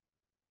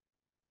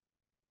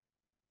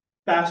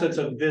 facets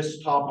of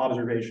this top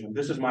observation.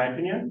 This is my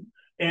opinion.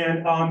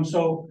 And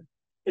so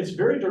it's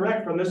very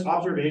direct from this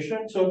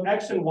observation. So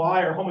X and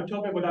Y are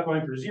homotopic without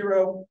going through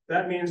zero.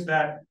 That means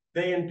that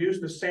they induce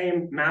the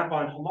same map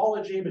on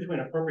homology between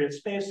appropriate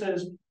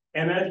spaces.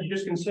 And then if you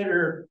just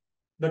consider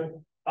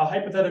a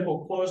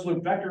hypothetical closed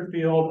loop vector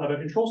field of a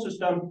control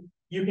system,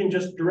 you can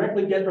just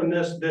directly get from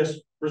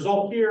this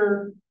result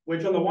here,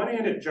 which on the one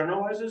hand, it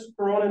generalizes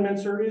Perron and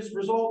Mansouri's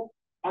result.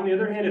 On the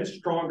other hand, it's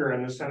stronger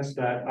in the sense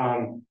that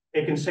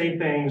it can say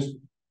things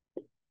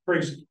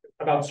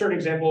about certain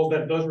examples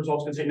that those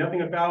results can say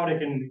nothing about. It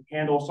can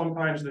handle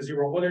sometimes the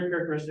zero Euler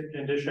characteristic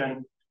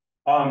condition.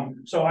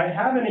 So I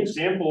have an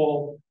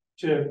example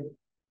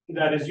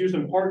that is used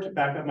in part to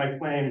back up my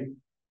claim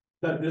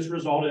that this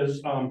result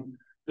is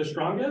the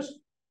strongest.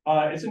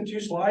 It's in 2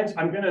 slides.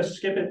 I'm going to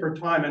skip it for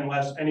time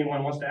unless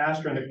anyone wants to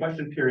ask during the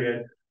question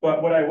period.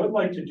 But what I would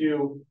like to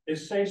do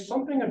is say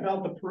something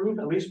about the proof,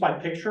 at least by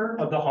picture,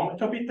 of the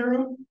homotopy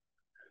theorem.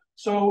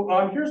 So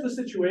here's the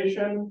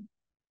situation.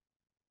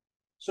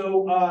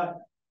 So I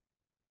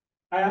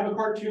have a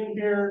cartoon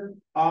here.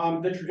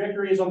 The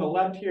trajectory is on the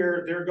left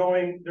here.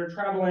 They're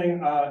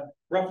traveling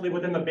roughly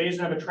within the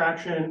basin of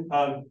attraction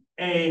of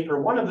A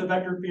for one of the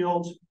vector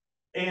fields.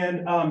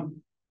 And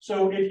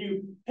So if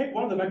you pick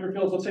one of the vector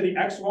fields, let's say the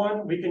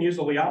x1, we can use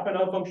the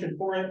Lyapunov function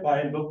for it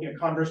by invoking a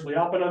converse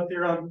Lyapunov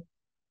theorem.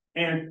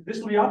 And this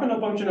Lyapunov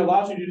function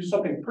allows you to do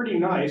something pretty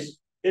nice.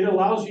 It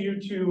allows you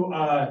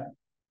to,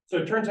 so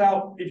it turns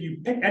out if you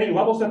pick any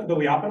level set for the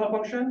Lyapunov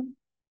function,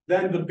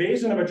 then the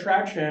basin of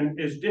attraction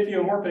is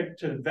diffeomorphic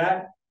to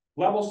that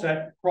level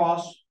set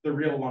across the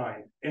real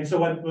line. And so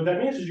what that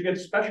means is you get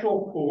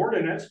special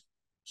coordinates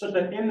such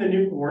that in the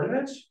new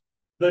coordinates,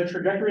 the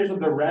trajectories of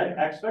the red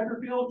x vector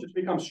field just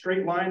become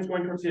straight lines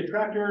going towards the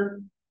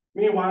attractor.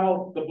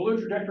 Meanwhile, the blue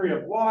trajectory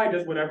of y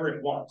does whatever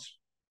it wants.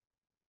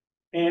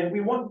 And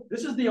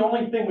this is the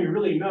only thing we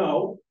really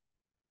know,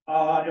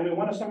 and we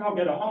want to somehow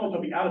get a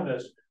homotopy out of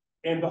this.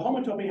 And the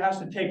homotopy has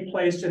to take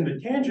place in the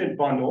tangent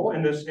bundle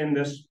in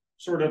this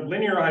sort of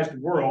linearized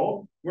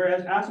world,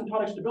 whereas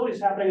asymptotic stability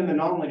is happening in the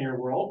nonlinear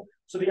world.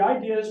 So the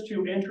idea is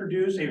to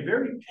introduce a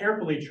very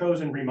carefully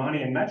chosen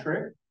Riemannian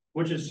metric,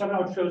 which is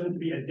somehow chosen to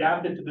be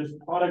adapted to this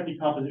product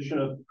decomposition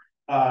of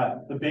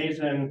the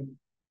basin.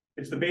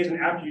 It's the basin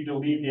after you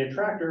delete the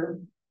attractor.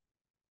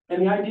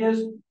 And the idea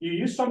is you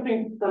use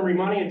something from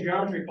Riemannian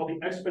geometry called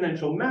the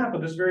exponential map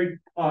of this very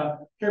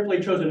carefully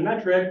chosen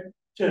metric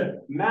to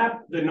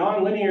map the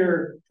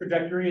nonlinear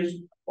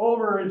trajectories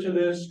over into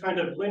this kind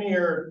of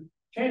linear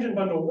tangent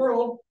bundle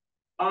world.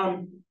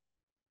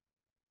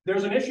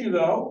 There's an issue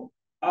though.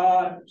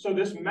 So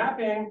this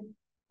mapping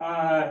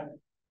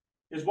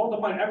is well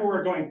defined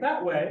everywhere going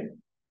that way,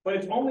 but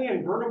it's only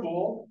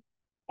invertible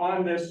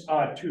on this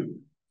tube.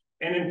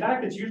 And in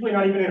fact, it's usually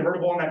not even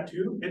invertible on that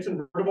tube. It's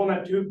invertible on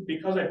that tube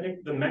because I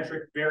picked the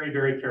metric very,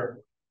 very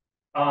carefully.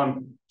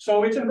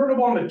 So it's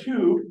invertible on the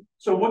tube.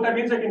 So what that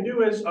means I can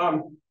do is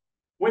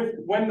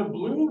when the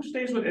blue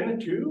stays within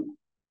the tube,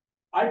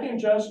 I can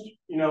just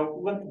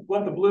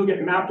let the blue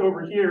get mapped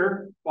over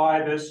here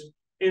by this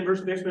inverse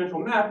of the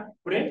exponential map.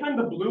 But anytime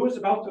the blue is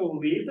about to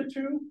leave the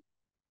tube,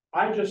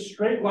 I just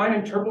straight line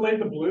interpolate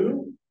the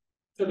blue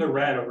to the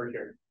red over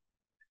here.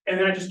 And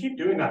then I just keep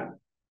doing that.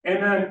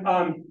 And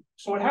then,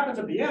 so what happens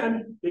at the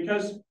end,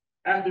 because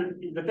after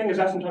the thing is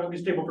asymptotically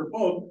stable for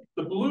both,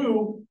 the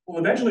blue will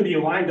eventually be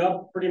lined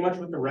up pretty much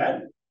with the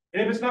red.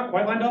 And if it's not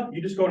quite lined up,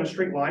 you just go in a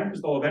straight line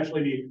because they'll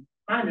eventually be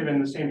kind of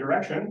in the same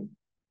direction.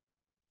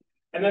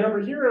 And then over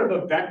here are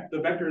the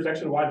vectors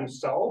x and y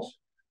themselves.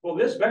 Well,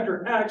 this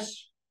vector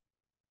x,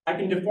 I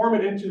can deform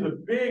it into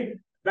the big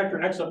vector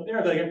x up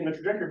there that I get from the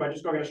trajectory by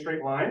just going in a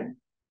straight line.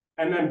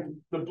 And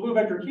then the blue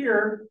vector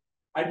here,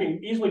 I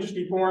can easily just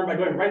deform by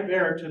going right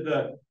there to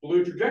the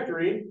blue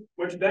trajectory,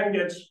 which then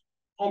gets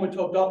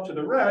homotoped up to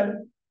the red.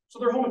 So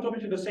they're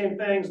homotopy to the same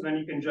things, and then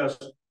you can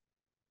just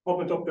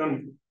homotope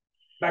them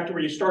back to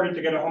where you started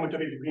to get a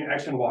homotopy between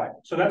x and y.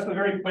 So that's the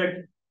very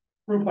quick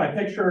proof by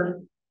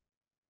picture.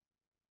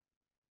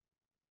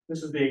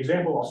 This is the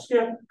example I'll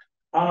skip.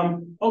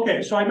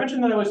 Okay, so I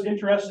mentioned that I was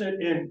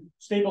interested in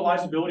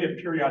stabilizability of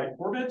periodic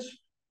orbits.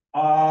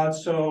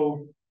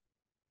 So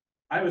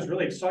I was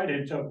really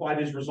excited to apply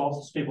these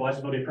results to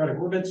stabilizability of periodic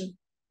orbits.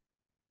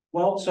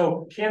 Well,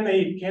 so can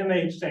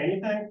they say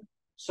anything?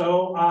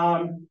 So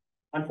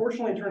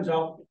unfortunately, it turns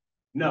out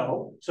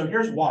no. So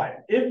here's why.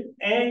 If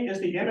A is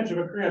the image of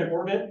a periodic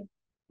orbit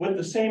with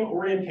the same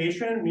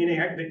orientation,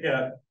 meaning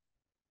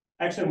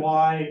x and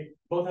y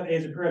both have A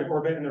as a periodic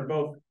orbit and they're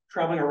both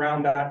traveling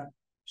around that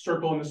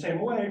circle in the same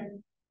way,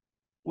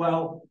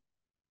 well,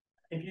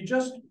 if you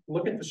just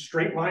look at the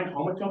straight line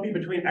homotopy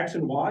between x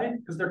and y,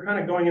 because they're kind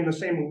of going in the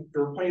same,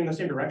 they're pointing in the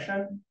same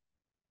direction,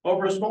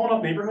 over a small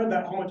enough neighborhood,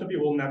 that homotopy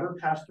will never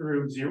pass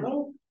through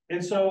zero.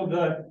 And so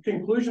the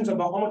conclusions of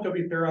the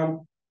homotopy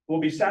theorem will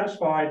be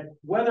satisfied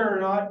whether or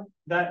not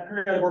that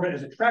periodic orbit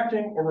is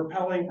attracting or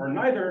repelling or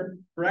neither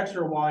for x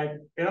or y.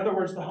 In other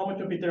words, the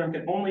homotopy theorem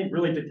can only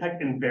really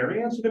detect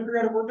invariance of the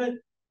periodic orbit,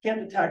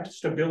 can't detect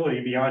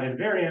stability beyond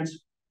invariance.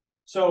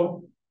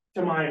 So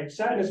to my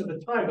sadness at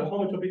the time, the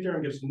homotopy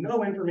theorem gives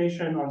no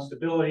information on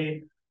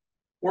stability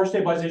or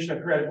stabilization of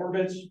periodic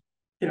orbits. It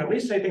can at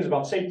least say things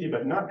about safety,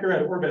 but not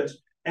periodic orbits.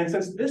 And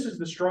since this is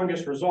the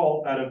strongest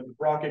result out of the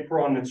Brockett,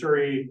 Koran,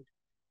 Mansouri,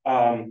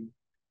 Kvalheim,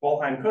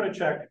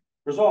 Kodacek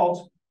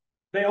results,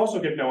 they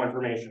also give no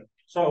information.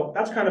 So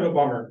that's kind of a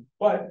bummer.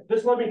 But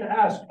this led me to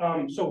ask,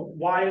 so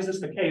why is this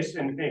the case?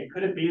 And hey,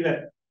 could it be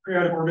that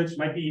periodic orbits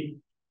might be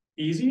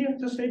easy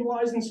to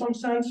stabilize in some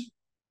sense?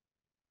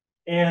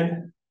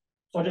 And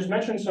so I just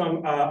mentioned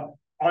some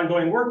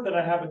ongoing work that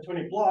I have with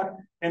Tony Block,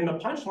 and the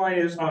punchline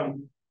is,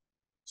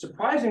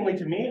 surprisingly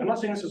to me, I'm not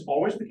saying this is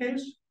always the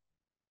case,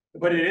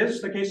 but it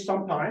is the case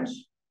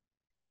sometimes.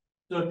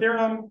 The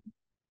theorem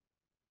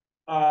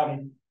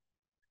that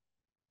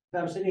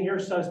I'm sitting here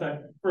says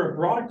that for a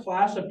broad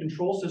class of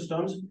control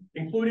systems,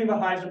 including the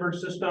Heisenberg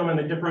system and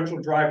the differential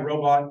drive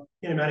robot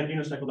kinematic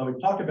unicycle that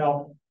we talked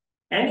about,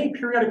 any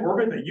periodic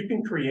orbit that you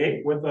can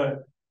create with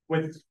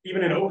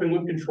even an open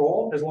loop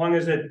control, as long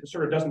as it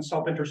sort of doesn't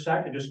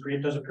self-intersect, it just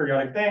does a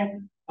periodic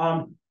thing,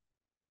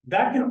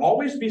 that can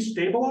always be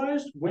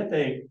stabilized with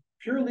a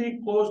purely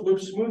closed loop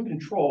smooth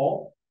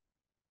control.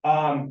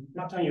 I'm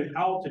not telling you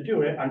how to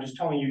do it. I'm just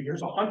telling you,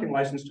 here's a hunting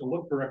license to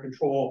look for a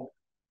control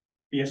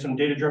via some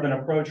data-driven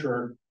approach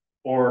or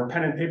or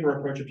pen and paper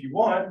approach if you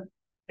want.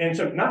 And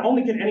so not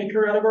only can any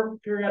periodic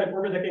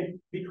orbit that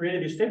can be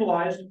created be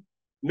stabilized,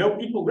 no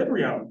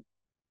equilibrium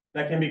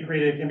that can be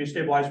created can be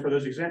stabilized for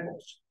those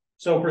examples.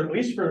 So for at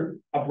least for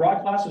a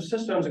broad class of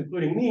systems,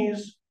 including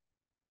these,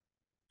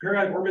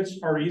 periodic orbits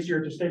are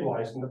easier to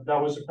stabilize, and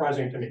that was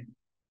surprising to me.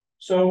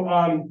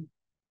 So,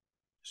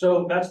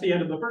 so that's the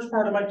end of the first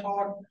part of my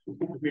talk.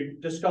 We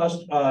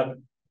discussed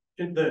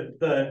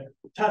the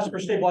tests for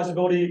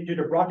stabilizability due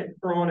to Brockett,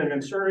 Perron, and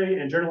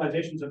Mansouri, and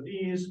generalizations of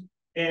these.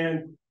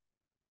 And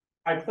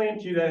I claim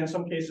to you that in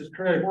some cases,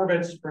 periodic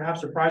orbits,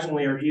 perhaps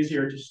surprisingly, are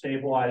easier to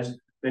stabilize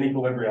than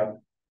equilibria.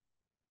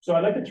 So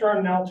I'd like to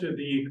turn now to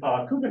the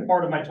Koopman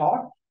part of my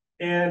talk.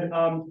 And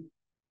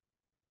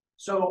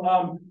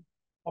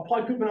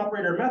applied Koopman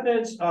operator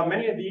methods,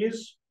 many of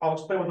these, I'll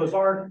explain what those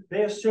are.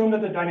 They assume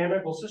that the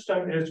dynamical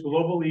system is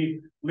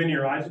globally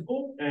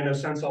linearizable. In a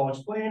sense, I'll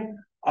explain.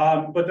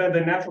 But then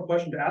the natural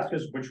question to ask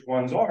is which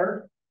ones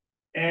are?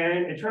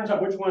 And it turns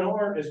out which one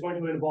are is going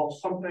to involve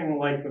something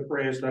like the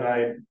phrase that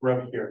I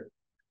wrote here,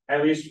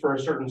 at least for a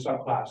certain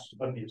subclass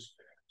of these.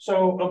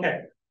 So, okay.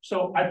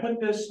 So I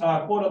put this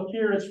quote up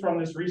here. It's from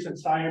this recent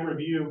SIAM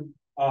review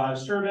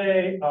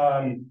survey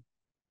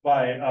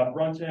by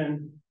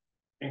Brunton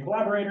and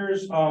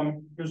collaborators.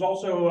 There's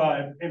also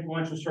an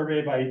influential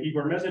survey by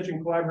Igor Mezic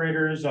and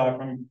collaborators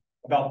from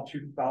about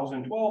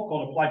 2012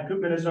 called Applied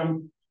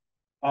Koopmanism.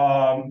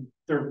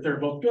 They're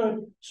both good.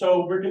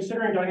 So we're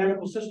considering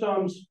dynamical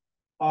systems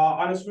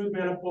on a smooth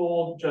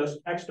manifold, just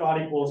x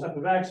dot equals f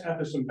of x,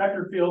 f is some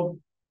vector field.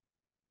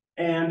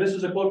 And this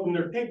is a quote from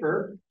their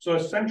paper. So a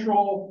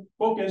central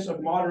focus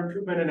of modern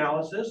Koopman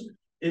analysis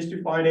is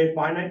to find a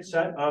finite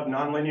set of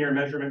nonlinear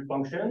measurement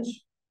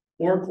functions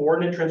or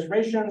coordinate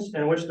transformations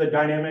in which the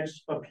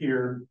dynamics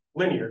appear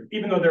linear,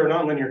 even though they're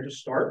nonlinear to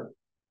start.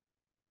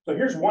 So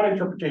here's one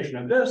interpretation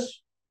of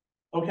this.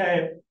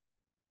 Okay,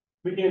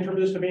 we can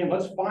interpret this to mean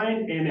let's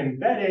find an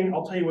embedding.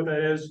 I'll tell you what that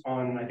is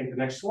on, I think, the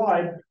next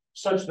slide,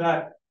 such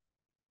that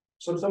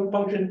some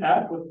function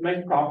f with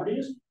nice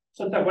properties,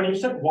 such that when you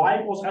set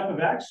y equals f of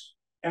x,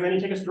 and then you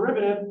take its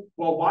derivative,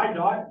 well, y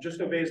dot just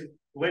obeys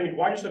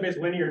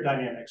linear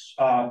dynamics,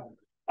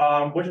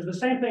 which is the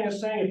same thing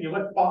as saying if you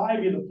let phi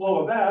be the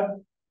flow of f,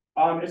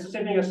 it's the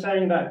same thing as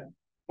saying that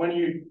when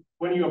you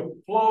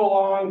flow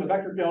along the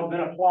vector field, then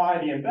apply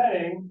the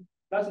embedding,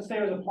 that's the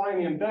same as applying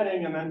the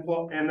embedding and then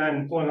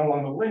flowing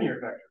along the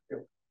linear vector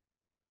field.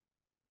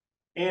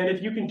 And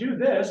if you can do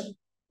this,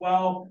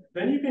 well,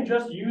 then you can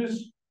just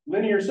use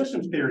linear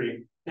systems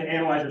theory to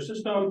analyze your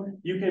system.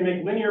 You can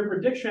make linear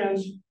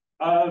predictions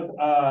of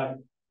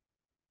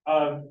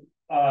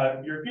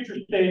your future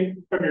state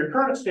from your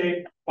current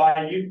state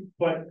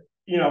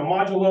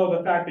modulo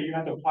the fact that you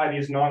have to apply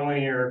these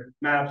nonlinear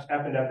maps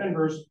f and f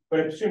inverse.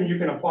 But assuming you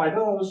can apply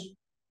those,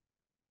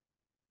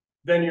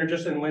 then you're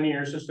just in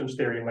linear systems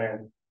theory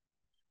land.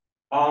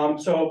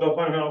 So the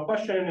fundamental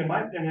question, in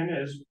my opinion,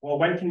 is, well,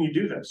 when can you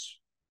do this?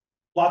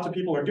 Lots of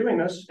people are doing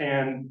this,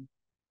 and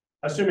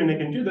assuming they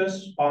can do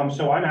this,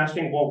 so I'm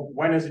asking, well,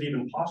 when is it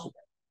even possible?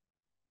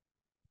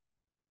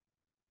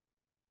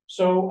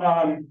 So,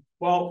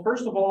 well,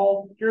 first of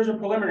all, here's a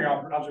preliminary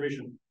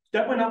observation. It's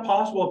definitely not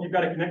possible if you've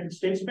got a connected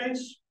state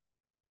space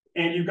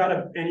and you've got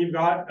an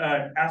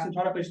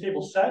asymptotically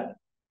stable set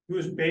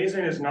whose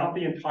basin is not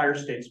the entire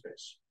state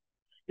space.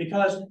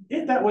 Because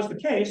if that was the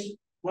case,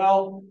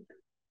 well,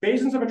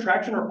 basins of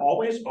attraction are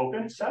always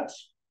open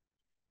sets,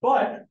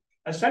 but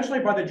essentially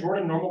by the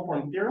Jordan normal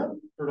form theorem,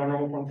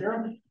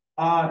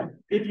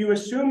 if you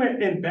assume it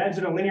embeds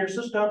in a linear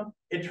system,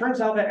 it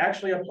turns out that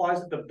actually applies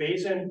that the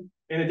basin,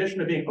 in addition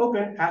to being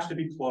open, has to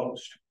be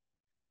closed.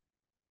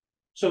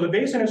 So the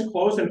basin is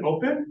closed and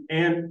open,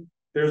 and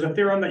there's a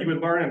theorem that you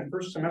would learn in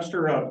first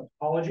semester of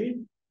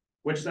topology,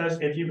 which says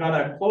if you've got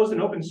a closed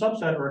and open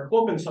subset or a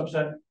Koopman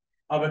subset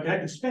of a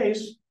connected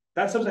space,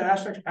 that subset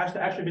has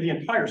to actually be the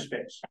entire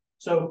space.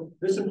 So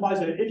this implies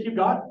that if you've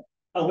got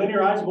a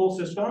linearizable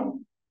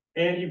system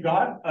and you've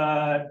got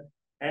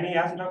any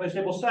asymptotically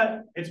stable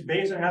set, its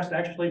basin has to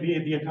actually be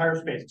the entire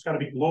space. It's got to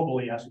be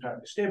globally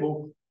asymptotically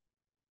stable.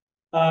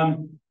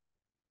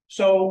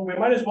 So we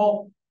might as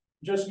well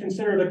just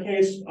consider the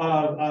case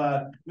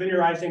of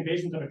linearizing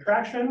basins of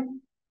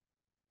attraction.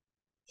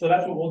 So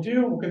that's what we'll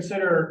do. We'll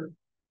consider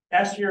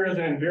S here as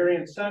an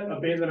invariant set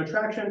of basins of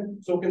attraction.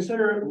 So we'll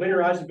consider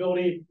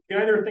linearizability. You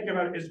can either think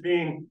about it as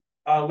being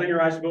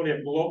linearizability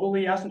of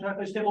globally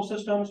asymptotically stable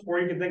systems, or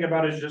you can think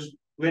about it as just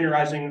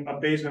linearizing a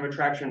basin of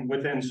attraction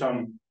within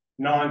some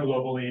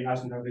non-globally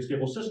asymptotically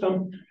stable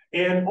system.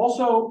 And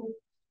also,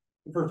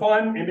 for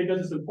fun, and because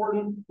it's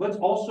important, let's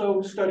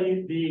also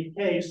study the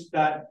case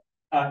that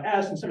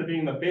S, instead of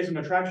being the basin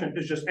of attraction,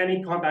 is just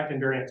any compact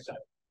invariant set.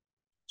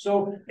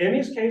 So in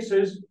these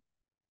cases,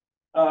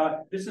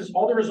 this is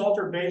all the results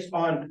are based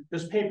on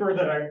this paper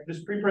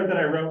this preprint that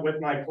I wrote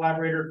with my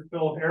collaborator,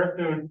 Philip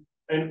Arathun.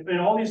 And in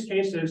all these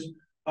cases,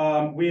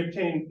 we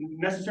obtain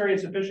necessary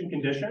and sufficient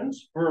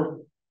conditions for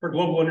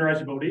global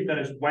linearizability. That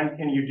is, when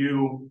can you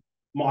do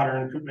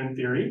modern Koopman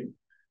theory?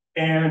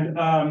 And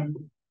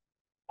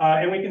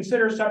And we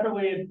consider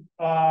separately,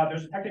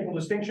 there's a technical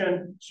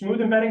distinction, smooth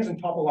embeddings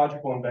and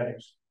topological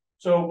embeddings.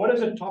 So what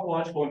is a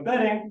topological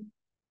embedding?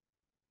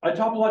 A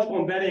topological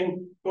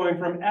embedding going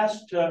from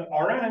S to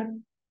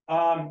Rn,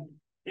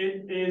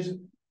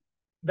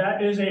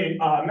 that is a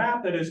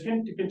map that is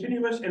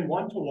continuous and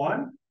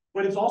one-to-one,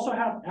 but it's also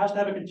has to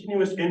have a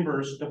continuous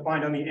inverse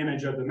defined on the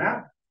image of the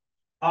map.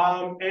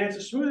 And it's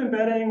a smooth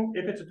embedding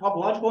if it's a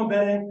topological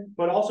embedding,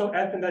 but also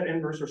f and that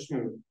inverse are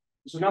smooth.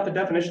 This is not the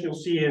definition you'll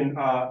see in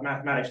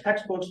mathematics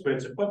textbooks, but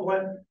it's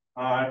equivalent.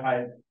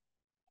 I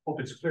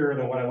hope it's clearer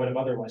than what I would have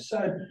otherwise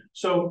said.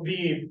 So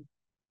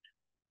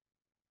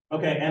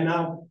okay, and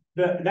now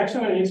the next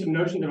I'm going to need some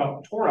notions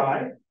about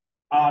tori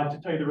to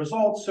tell you the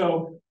results.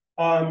 So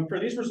for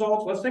these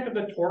results, let's think of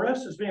the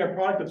torus as being a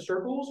product of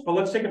circles, but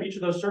let's think of each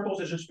of those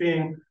circles as just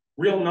being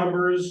real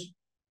numbers,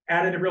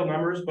 added to real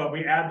numbers, but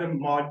we add them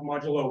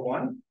modulo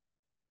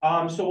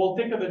 1. So we'll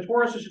think of the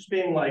torus as just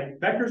being like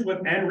vectors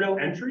with n real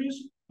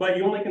entries, but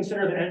you only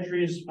consider the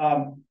entries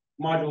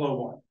modulo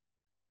 1.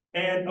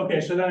 And okay,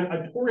 so then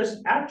a torus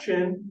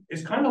action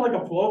is kind of like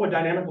a flow of a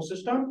dynamical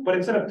system, but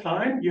instead of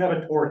time, you have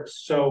a torus.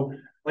 So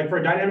like for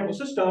a dynamical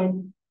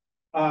system,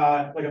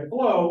 like a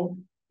flow,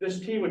 this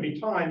t would be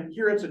time.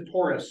 Here it's a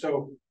torus.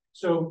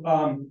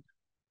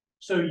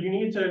 So you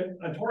need to,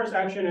 a torus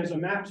action is a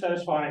map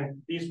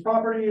satisfying these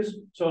properties.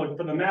 So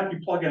for the map, you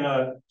plug in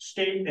a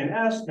state in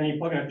S, then you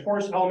plug in a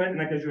torus element, and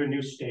that gives you a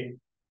new state.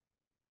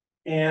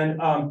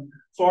 And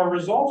so our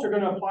results are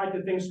going to apply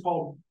to things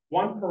called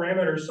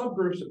one-parameter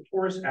subgroups of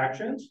torus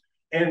actions.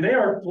 And they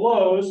are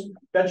flows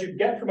that you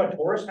get from a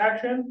torus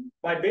action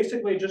by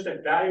basically just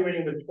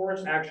evaluating the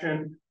torus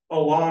action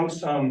along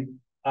some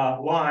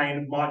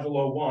line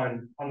modulo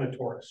 1 on the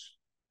torus.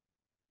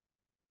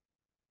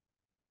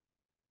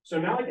 So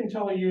now I can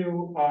tell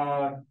you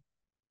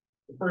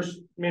the first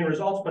main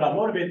results, but I'll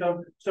motivate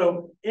them.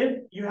 So if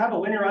you have a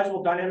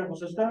linearizable dynamical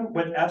system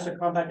with S, a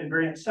compact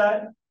invariant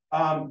set,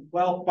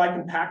 well, by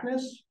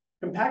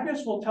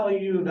compactness will tell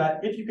you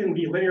that if you can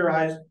be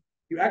linearized,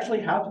 you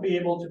actually have to be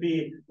able to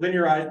be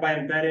linearized by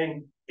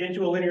embedding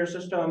into a linear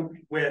system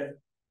with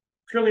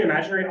purely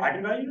imaginary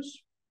eigenvalues,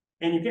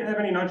 and you can't have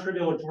any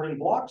non-trivial Jordan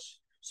blocks.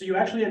 So you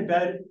actually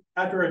embed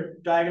after a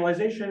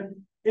diagonalization.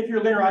 If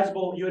you're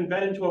linearizable, you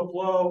embed into a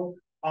flow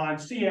on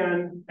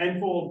Cn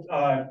n-fold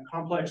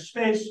complex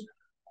space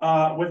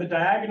with a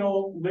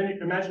diagonal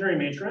imaginary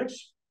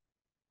matrix.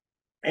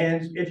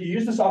 And if you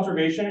use this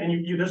observation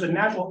and there's a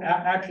natural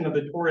action of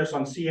the torus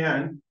on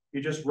Cn,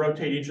 you just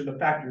rotate each of the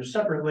factors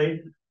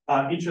separately.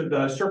 Each of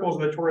the circles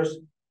of the torus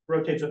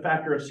rotates a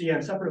factor of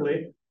Cn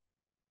separately.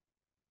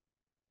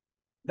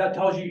 That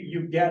tells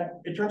you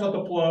it turns out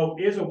the flow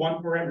is a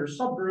one-parameter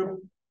subgroup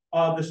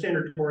of the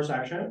standard torus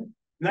action.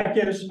 And that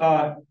gives,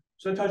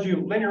 so it tells you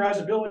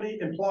linearizability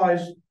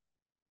implies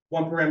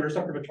one-parameter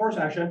subgroup of torus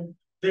action.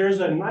 There's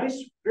a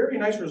very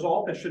nice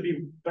result that should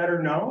be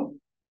better known.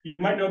 You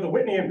might know the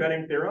Whitney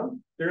embedding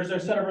theorem. There's a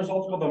set of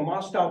results called the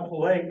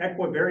Mostow-Pillay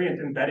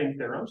equivariant embedding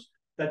theorems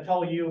that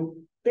tell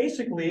you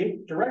basically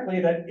directly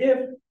that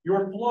if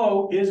your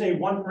flow is a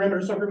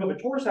one-parameter subgroup of a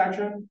torus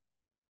action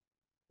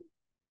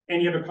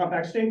and you have a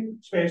compact state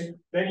space,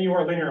 then you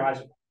are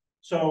linearizable.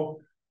 So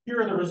here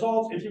are the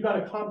results. If you've got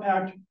a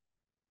compact,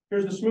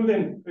 here's the smooth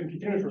and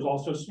continuous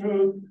results. So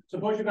smooth,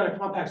 suppose you've got a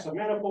compact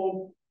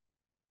submanifold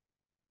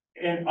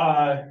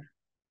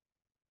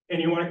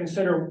and you want to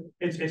consider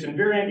it's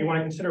invariant, you want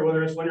to consider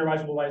whether it's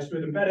linearizable by a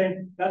smooth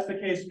embedding. That's the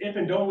case if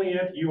and only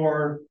if you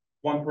are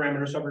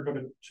one-parameter subgroup of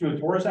a smooth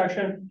torus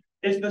action.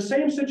 It's the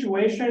same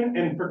situation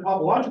and for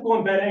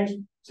topological embeddings,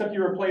 except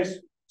you replace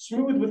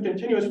smooth with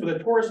continuous for the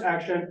torus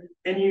action,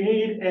 and you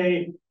need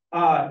a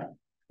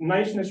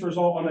niceness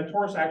result on the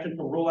torus action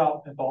to rule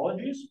out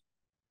pathologies.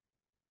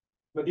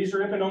 But these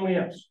are if and only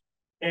ifs.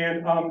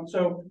 And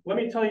so let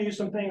me tell you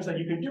some things that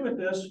you can do with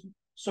this.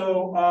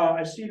 So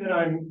I see that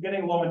I'm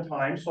getting low in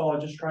time, so I'll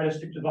just try to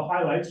stick to the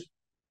highlights.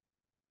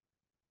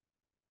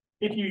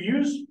 If you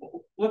use,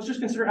 let's just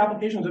consider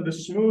applications of the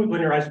smooth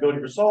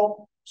linearizability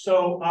result.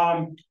 So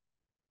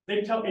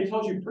it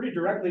tells you pretty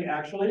directly,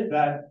 actually,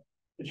 that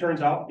it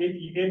turns out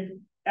if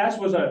S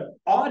was an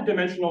odd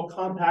dimensional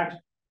compact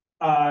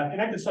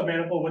connected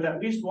submanifold with at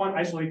least one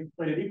isolated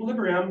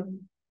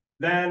equilibrium,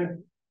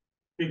 then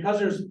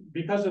because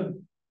of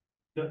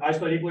the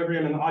isolated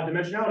equilibrium and the odd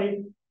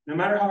dimensionality, no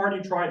matter how hard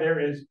you try, there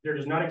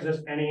does not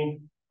exist any,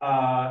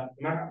 no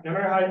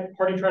matter how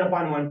hard you try to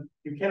find one,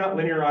 you cannot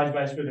linearize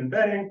by a smooth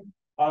embedding.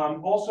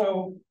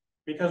 Also,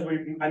 because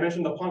I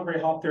mentioned the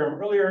Poincare-Hopf theorem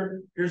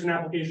earlier, here's an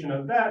application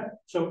of that.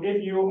 So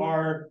if you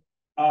are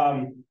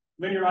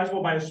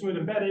linearizable by a smooth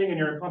embedding and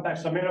you're a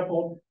compact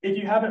submanifold, if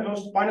you have at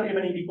most finitely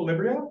many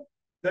equilibria,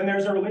 then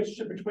there's a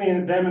relationship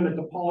between them and the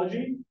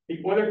topology. The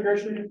Euler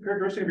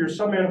characteristic of your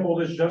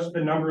submanifold is just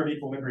the number of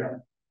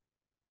equilibria.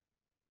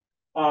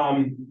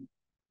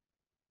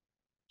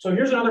 So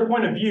here's another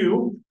point of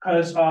view,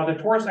 because the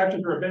torus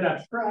actions are a bit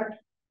abstract.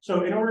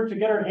 So in order to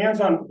get our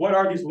hands on what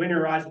are these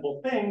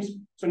linearizable things,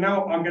 so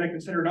now I'm going to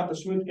consider not the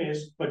smooth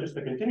case, but just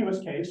the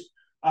continuous case.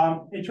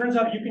 It turns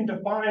out you can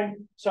define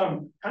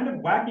some kind of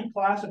wacky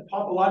class of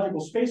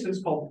topological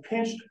spaces called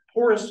pinched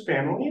torus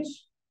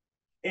families.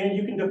 And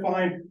you can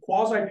define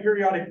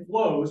quasi-periodic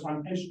flows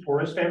on pinched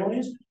torus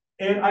families.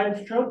 And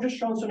I've just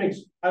shown some,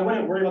 I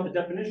wouldn't worry about the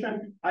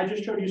definition. I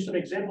just showed you some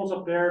examples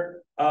up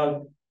there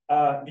of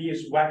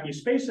these wacky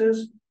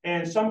spaces.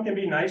 And some can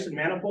be nice and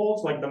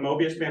manifolds, like the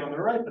Mobius band on the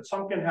right, but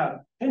some can have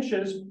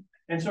pinches.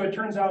 And so it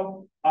turns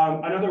out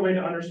another way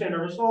to understand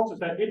our results is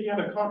that if you have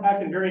a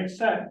compact invariant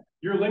set,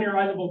 you're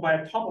linearizable by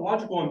a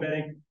topological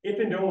embedding if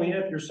and only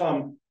if you're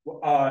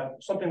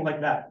something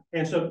like that.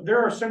 And so there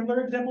are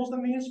similar examples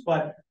than these,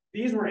 but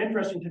these were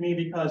interesting to me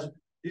because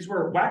these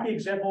were wacky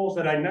examples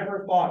that I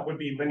never thought would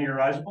be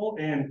linearizable,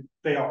 and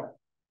they are.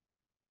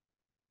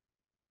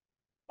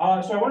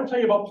 So I want to tell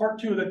you about part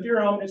 2 of the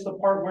theorem. It's the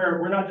part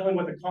where we're not dealing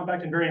with a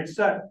compact invariant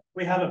set.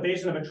 We have a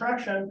basin of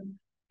attraction.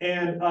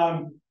 And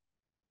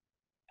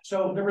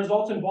so the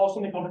results involve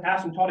something called an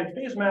asymptotic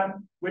phase map,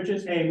 which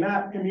is a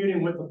map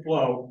commuting with the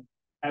flow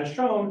as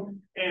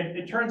shown. And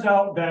it turns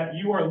out that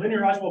you are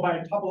linearizable by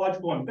a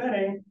topological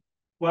embedding.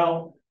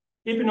 Well,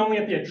 if and only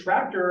if the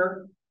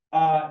attractor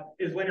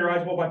is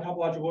linearizable by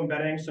topological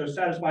embedding, so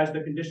satisfies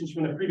the conditions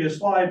from the previous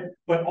slide,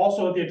 but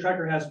also if the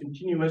attractor has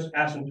continuous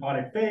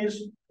asymptotic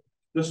phase.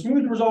 The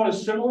smooth result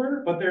is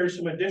similar, but there's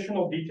some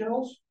additional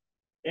details.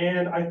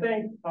 And I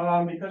think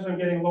because I'm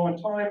getting low on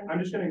time, I'm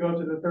just going to go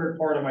to the third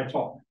part of my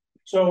talk.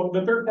 So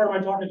the third part of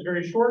my talk is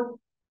very short.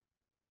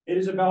 It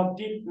is about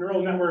deep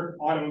neural network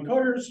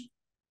autoencoders.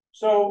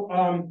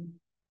 So,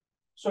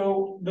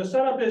 so the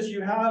setup is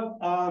you have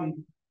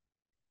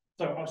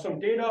some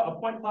data, a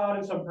point cloud,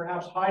 and some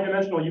perhaps high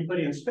dimensional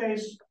Euclidean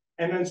space.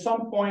 And then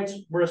some points,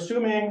 we're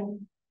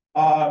assuming,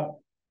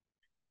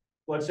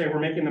 let's say we're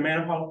making the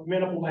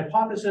manifold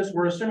hypothesis.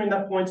 We're assuming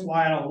that points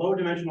lie on a low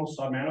dimensional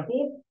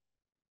submanifold.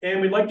 And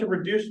we'd like to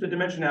reduce the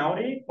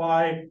dimensionality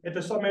by, if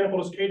the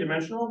submanifold is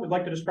k-dimensional, we'd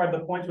like to describe the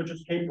points which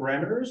is k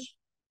parameters.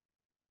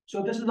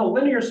 So this is a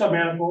linear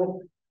submanifold.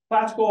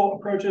 Classical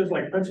approaches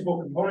like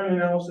principal component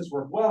analysis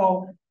work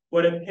well,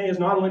 but if k is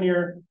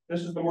nonlinear,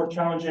 this is the more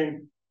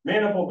challenging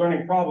manifold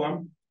learning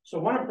problem. So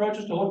one approach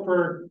is to look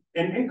for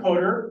an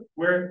encoder,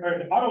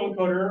 an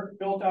autoencoder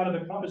built out of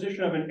the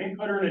composition of an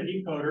encoder and a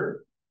decoder.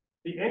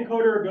 The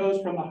encoder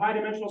goes from the high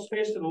dimensional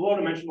space to the low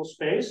dimensional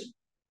space,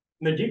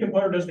 and the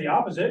decoder does the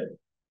opposite.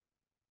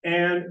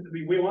 And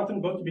we want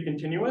them both to be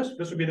continuous.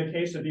 This would be the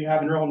case if you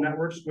have neural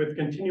networks with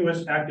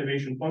continuous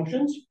activation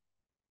functions.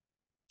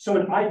 So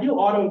an ideal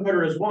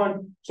autoencoder is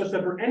one such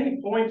that for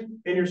any point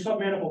in your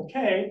submanifold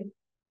K,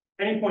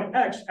 any point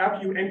X,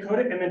 after you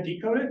encode it and then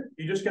decode it,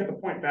 you just get the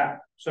point back.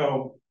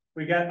 So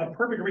we get a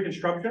perfect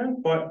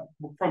reconstruction, but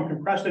from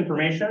compressed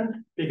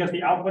information, because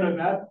the output of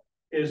that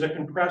is a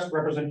compressed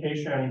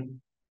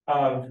representation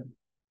of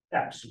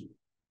X.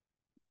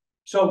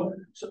 So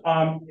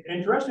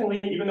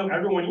interestingly, even though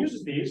everyone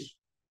uses these,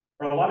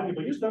 or a lot of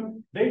people use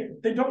them, they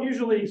don't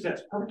usually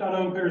exist. Perfect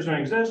autoencoders don't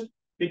exist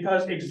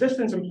because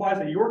existence implies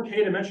that your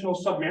k-dimensional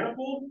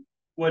submanifold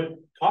would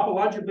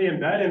topologically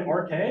embed in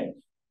RK,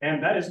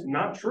 and that is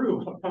not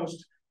true of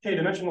most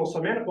k-dimensional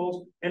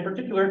submanifolds. In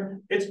particular,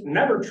 it's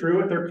never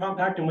true if they're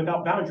compact and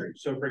without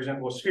boundaries. So for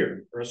example, a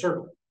sphere or a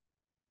circle.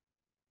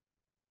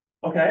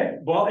 Okay,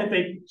 well,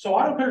 so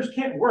autoencoders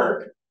can't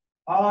work,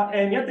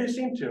 and yet they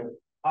seem to.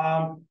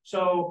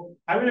 So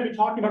I'm going to be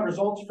talking about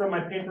results from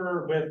my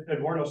paper with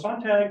Eduardo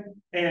Sontag,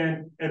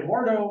 and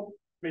Eduardo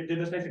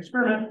did this nice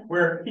experiment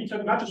where he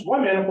took not just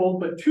one manifold,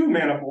 but two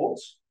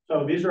manifolds.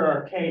 So these are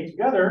our K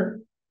together.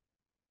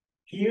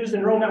 He used a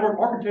neural network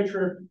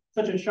architecture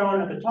such as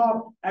shown at the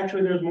top.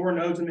 Actually, there's more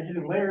nodes in the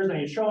hidden layers than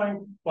he's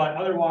showing, but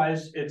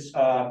otherwise it's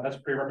that's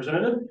pretty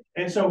representative.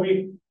 And so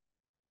we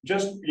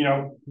just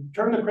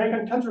turn the crank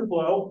on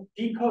TensorFlow,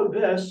 decode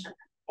this.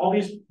 All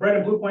these red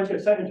and blue points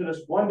get set into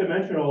this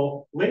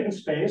one-dimensional latent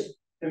space,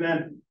 and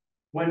then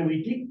when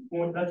we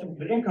that's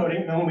the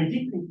encoding, and then when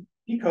we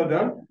decode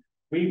them,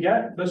 we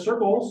get the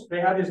circles. They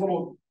have these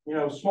little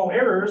small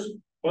errors,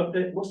 but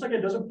it looks like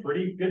it does a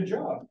pretty good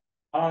job.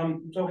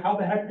 So how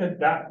the heck could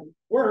that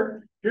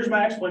work? Here's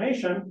my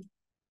explanation.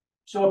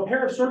 So a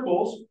pair of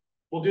circles,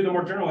 we'll do the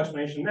more general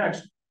explanation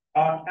next.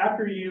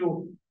 After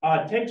you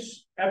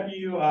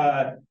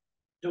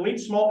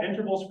delete small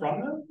intervals from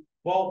them,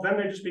 well, then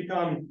they just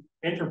become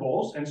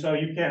intervals. And so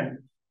you can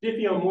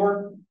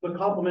diffeomorph the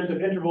complement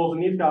of intervals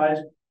in these guys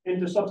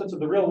into subsets of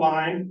the real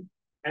line,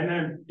 and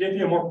then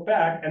diffeomorph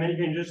back, and then you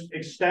can just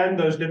extend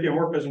those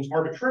diffeomorphisms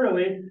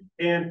arbitrarily,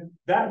 and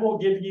that will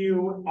give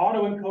you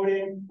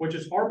autoencoding, which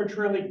is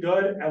arbitrarily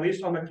good, at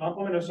least on the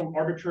complement of some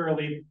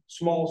arbitrarily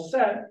small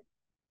set.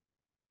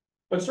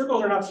 But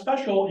circles are not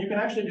special. You can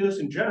actually do this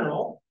in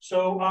general.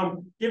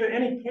 So given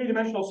any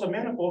k-dimensional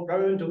submanifold,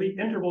 rather than delete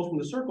intervals from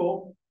the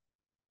circle,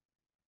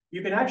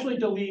 you can actually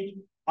delete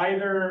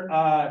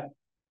either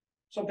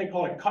something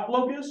called a cut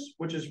locus,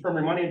 which is from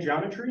Riemannian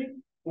geometry,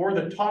 or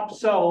the top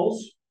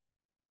cells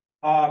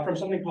from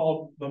something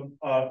called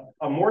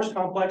a Morse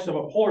complex of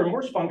a polar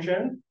Morse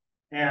function.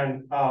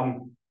 And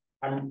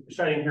I'm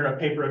citing here a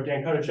paper of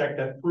Dan Koticek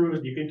that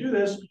proves you can do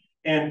this.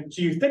 And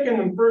so you thicken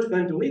them first,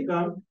 then delete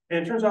them. And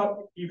it turns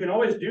out you can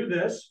always do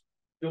this,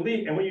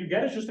 delete, and what you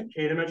get is just a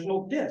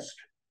k-dimensional disk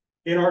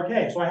in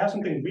RK. So I have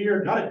something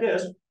weird, not a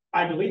disk.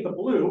 I delete the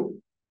blue,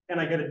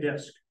 and I get a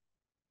disk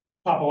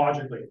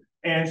topologically.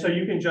 And so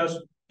you can just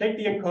take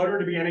the encoder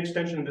to be any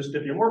extension of this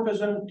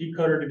diffeomorphism,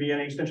 decoder to be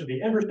any extension of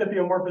the inverse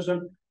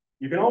diffeomorphism.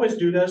 You can always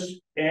do this.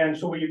 And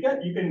so what you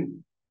get, you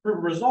can prove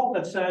a result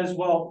that says,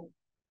 well,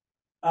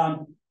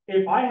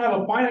 if I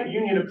have a finite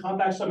union of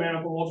compact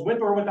submanifolds with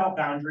or without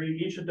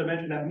boundary, each of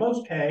dimension at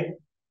most k,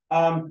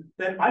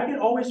 then I can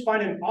always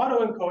find an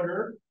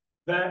autoencoder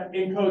that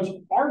encodes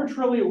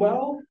arbitrarily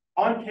well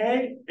on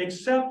k,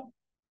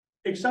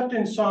 except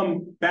in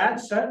some bad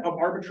set of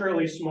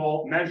arbitrarily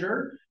small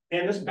measure.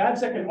 And this bad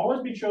set can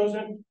always be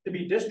chosen to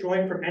be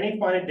disjoint from any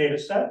finite data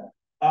set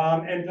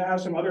and to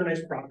have some other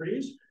nice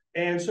properties.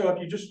 And so if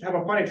you just have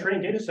a finite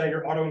training data set,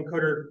 your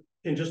autoencoder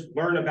can just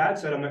learn a bad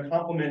set on the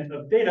complement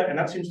of data, and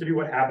that seems to be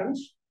what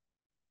happens.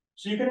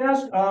 So you can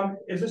ask,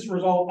 is this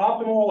result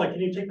optimal? Like,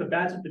 can you take the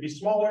bad set to be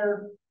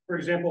smaller? For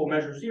example,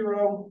 measure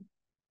 0.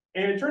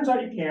 And it turns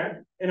out you can't,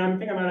 and I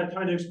think I'm out of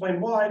time to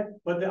explain why,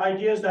 but the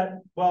idea is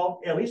that,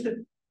 well, at least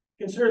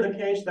consider the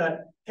case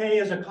that K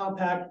is a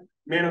compact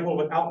manifold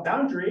without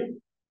boundary. And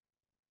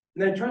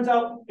then it turns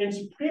out in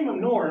supremum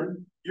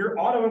norm, your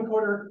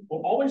autoencoder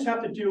will always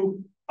have to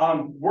do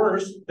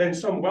worse than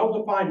some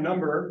well-defined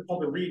number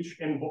called the reach,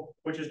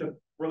 which is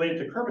related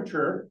to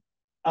curvature.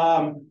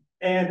 So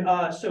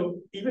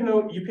even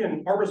though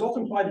our results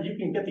imply that you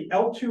can get the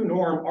L2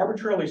 norm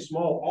arbitrarily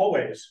small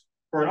always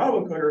for an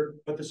autoencoder,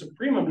 but the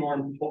supremum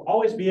norm will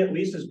always be at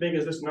least as big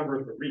as this number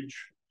of the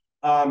reach.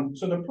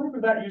 So the proof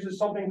of that uses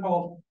something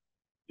called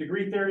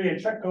degree theory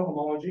and check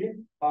cohomology.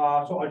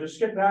 So I'll just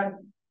skip that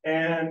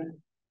and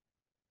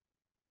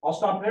I'll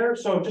stop there.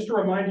 So just to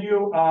remind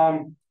you,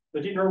 the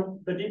deep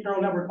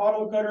neural network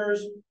autoencoders,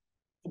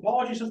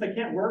 topology says they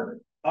can't work,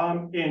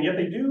 and yet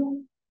they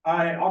do.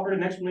 I offered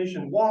an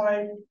explanation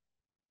why.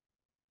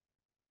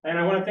 And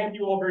I want to thank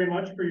you all very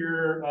much for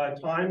your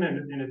time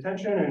and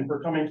attention and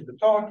for coming to the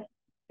talk,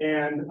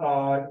 and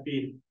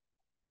be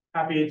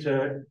happy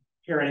to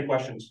hear any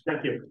questions.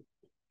 Thank you.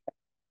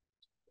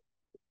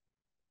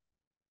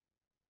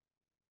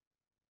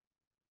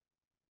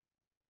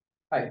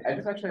 Hi, I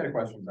just actually had a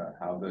question about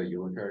how the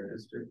Euler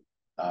characteristic is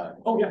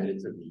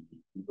the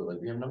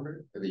equilibrium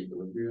number, or the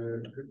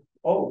equilibrium number.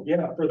 Oh,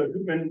 yeah, for the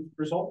Koopman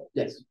result?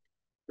 Yes.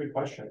 Good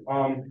question.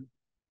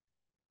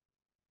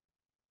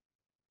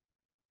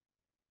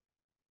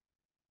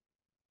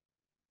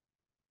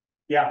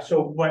 Yeah,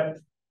 so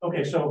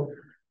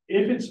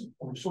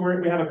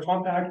if we have a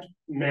compact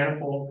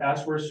manifold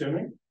as we're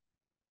assuming.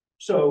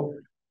 So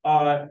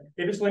if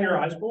it's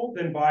linearizable,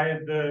 then by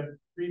the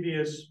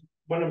previous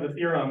one of the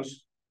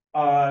theorems,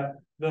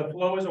 the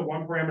flow is a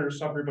one-parameter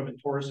subgroup of a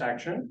torus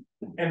action.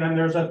 And then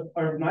there's a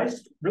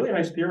really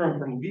nice theorem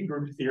from Lie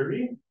group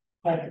theory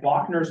called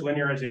Lochner's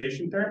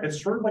linearization theorem.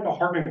 It's sort of like a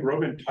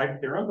Hartman-Grobman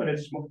type theorem, but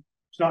it's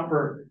not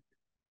for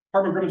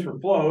Hartman-Grobman's for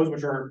flows,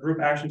 which are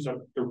group actions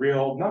of the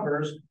real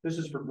numbers. This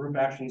is for group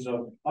actions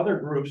of other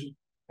groups.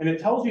 And it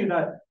tells you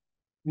that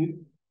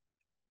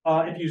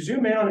if you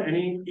zoom in on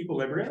any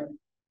equilibrium,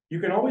 you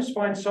can always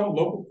find some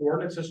local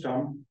coordinate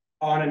system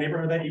on a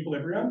neighborhood of that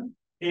equilibrium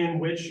in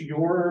which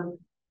your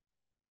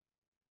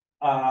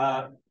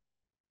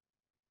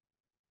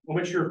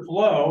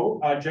flow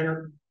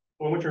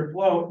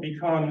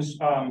becomes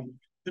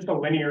just a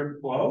linear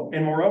flow,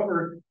 and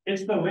moreover,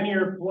 it's the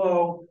linear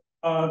flow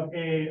of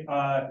a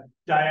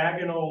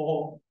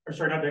diagonal, or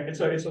sorry, not it's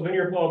a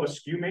linear flow of a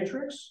skew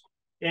matrix,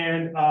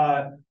 and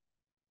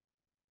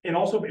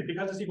also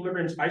because this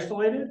equilibrium is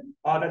isolated,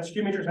 that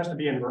skew matrix has to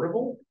be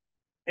invertible,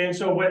 and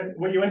so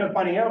what you end up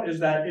finding out is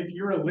that if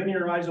you're a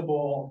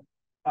linearizable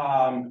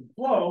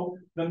flow,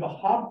 then the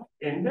Hopf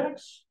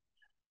index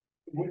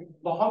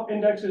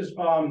is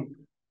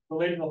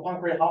related to the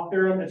Poincare-Hopf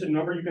theorem. It's a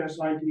number you can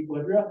assign to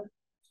equilibria.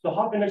 So the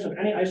Hopf index of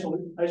any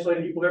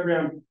isolated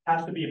equilibrium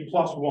has to be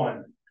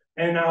 +1.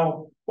 And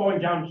now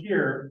going down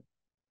here,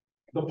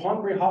 the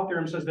Poincare-Hopf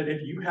theorem says that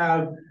if you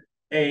have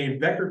a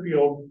vector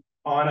field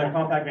on a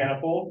compact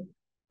manifold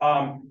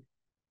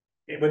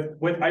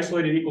with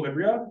isolated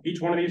equilibria, each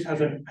one of these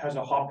has a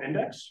Hopf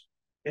index.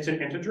 It's an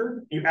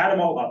integer. You add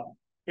them all up.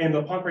 And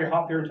the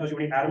Poincare-Hopf theorem tells you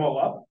when you add them all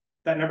up,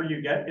 that number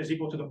you get is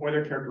equal to the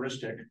Euler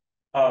characteristic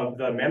of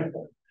the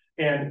manifold.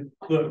 And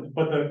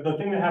the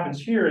thing that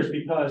happens here is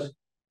because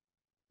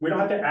we don't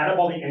have to add up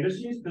all the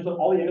indices, because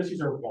all the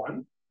indices are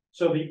 1.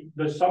 So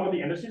the sum of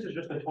the indices is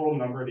just the total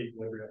number of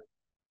equilibria.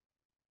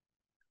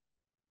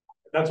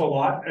 That's a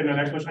lot. And the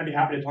next question, I'd be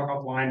happy to talk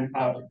offline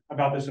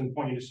about this and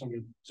point you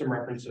to some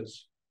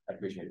references. I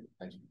appreciate it.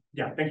 Thank you.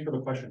 Yeah, thanks for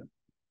the question.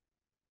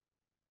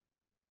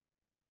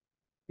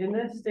 In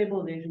this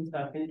stabilization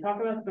stuff, can you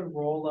talk about the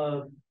role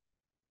of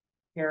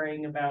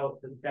caring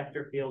about the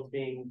vector fields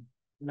being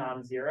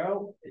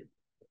non-zero?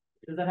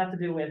 Does that have to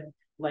do with,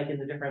 like in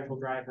the differential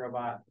drive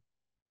robot,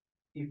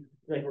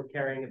 we're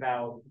caring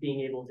about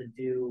being able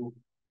to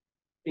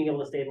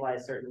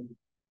stabilize certain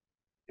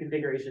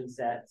configuration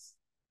sets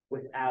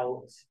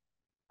without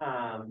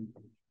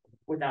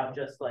without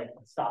just like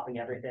stopping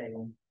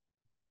everything.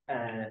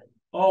 And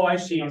oh, I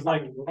see. It's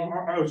like,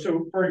 oh,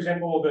 so for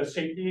example, the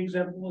safety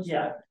example is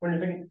yeah, that when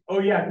you're thinking, oh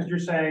yeah, because you're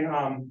saying,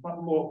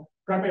 well,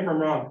 correct me if I'm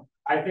wrong.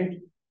 I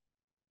think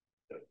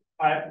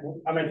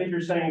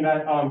you're saying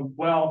that,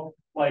 well,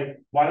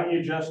 like, why don't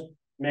you just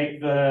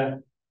make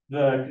the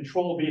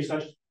control be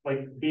such,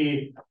 like,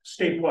 be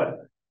stay put?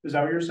 Is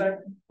that what you're saying?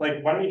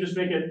 Like, why don't you just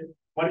make it?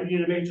 Why don't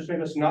you just make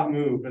this not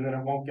move, and then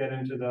it won't get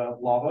into the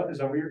lava? Is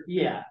that what you're?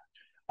 yeah.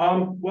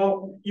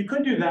 Well, you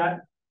could do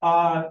that.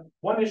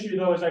 One issue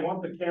though is I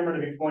want the camera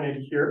to be pointed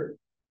here.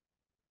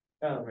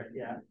 Oh, right,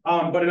 yeah.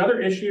 But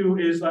another issue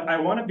is that I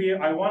want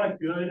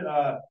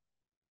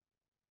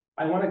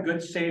a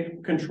good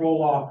safe control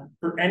law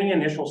for any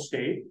initial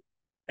state.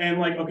 And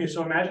like, okay,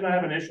 so imagine I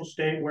have an initial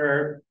state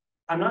where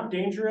I'm not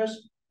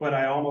dangerous, but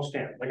I almost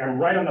am. Like I'm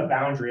right on the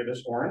boundary of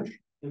this orange.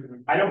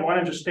 Mm-hmm. I don't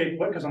want to just stay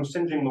put because I'm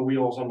singeing the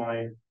wheels on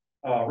my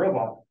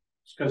robot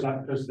because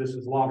this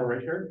is lava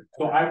right here.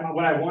 So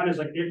what I want is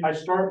like if I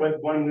start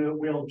with one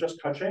wheel just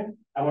touching,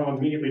 I want to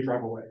immediately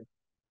drive away.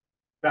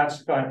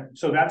 That's fine.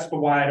 So that's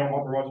why I don't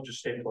want the robot to just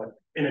stay put.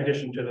 In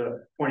addition to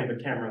the pointing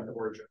the camera at the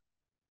origin.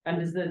 And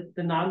does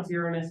the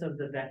non-zero-ness of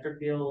the vector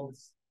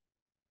fields,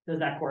 does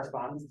that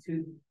correspond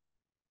to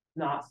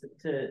not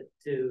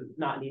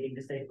needing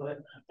to stay put?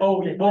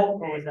 Oh, well,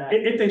 or was that...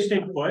 if they stay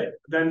put,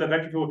 then the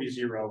vector field will be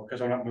 0 because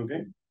I'm not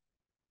moving.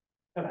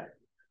 Okay.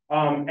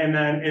 And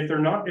then if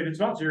it's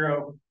not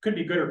 0, could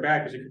be good or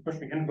bad because it could push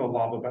me into the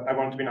lava, but I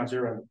want it to be not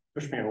 0 and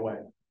push me away.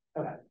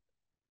 Okay.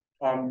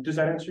 Does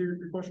that answer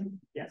your question?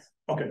 Yes.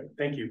 Okay,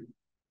 thank you.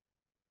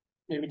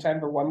 Maybe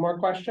time for one more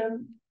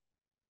question.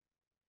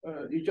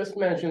 You just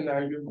mentioned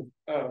that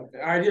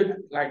I did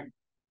like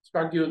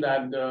struck you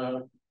that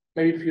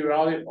maybe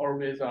periodic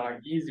orbits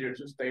are easier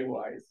to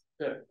stabilize.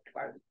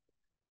 Like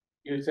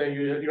you say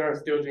you are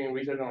still doing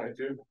research on it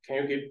too.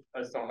 Can you give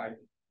us some like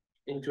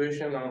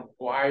intuition on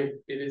why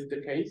it is the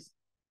case?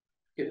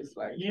 It's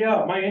like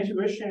yeah, my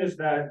intuition is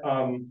that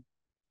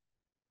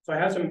so I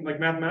have some like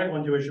mathematical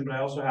intuition, but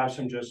I also have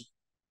some just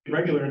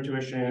regular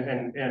intuition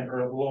and or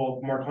a little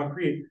more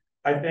concrete.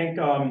 I think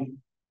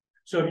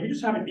so if you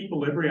just have an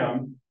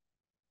equilibrium,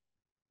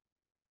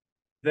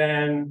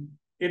 then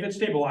if it's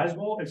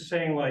stabilizable, it's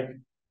saying like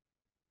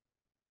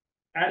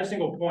at a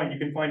single point, you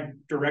can find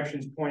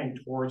directions pointing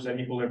towards that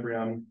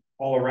equilibrium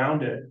all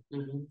around it.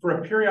 Mm-hmm. For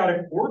a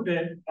periodic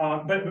orbit,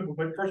 but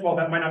first of all,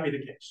 that might not be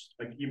the case.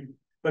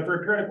 But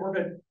for a periodic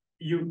orbit,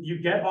 you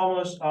get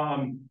almost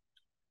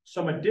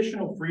some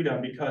additional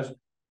freedom because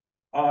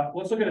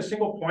let's look at a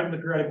single point in the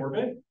periodic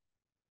orbit.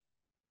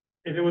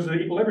 If it was the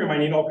equilibrium, I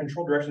need all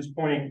control directions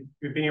pointing,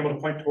 being able to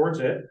point towards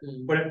it.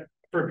 Mm-hmm. But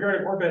for a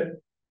periodic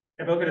orbit,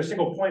 if I look at a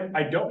single point,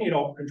 I don't need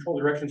all control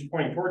directions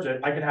pointing towards it.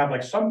 I can have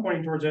like some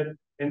pointing towards it,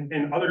 and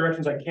in other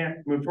directions I can't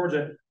move towards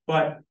it.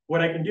 But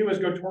what I can do is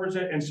go towards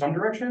it in some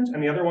directions,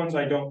 and the other ones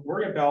I don't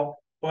worry about.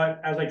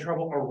 But as I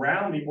travel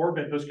around the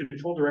orbit, those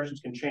control directions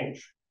can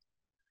change.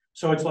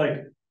 So it's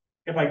like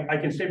if I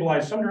can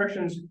stabilize some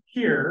directions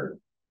here,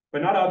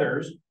 but not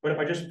others. But if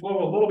I just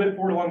flow a little bit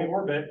forward along the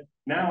orbit,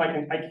 now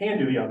I can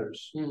do the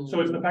others. Mm-hmm. So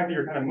it's the fact that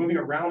you're kind of moving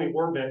around the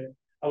orbit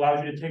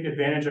allows you to take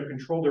advantage of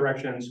control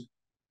directions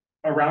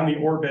around the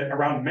orbit,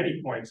 around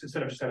many points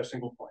instead of just at a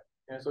single point.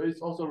 Yeah, so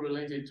it's also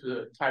related to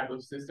the type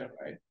of system,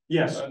 right?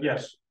 Yes,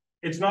 yes.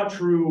 It's not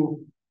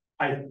true.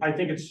 I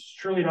think it's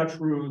surely not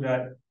true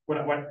that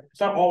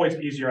it's not always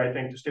easier, I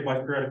think, to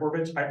stabilize periodic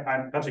orbits.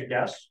 That's a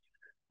guess,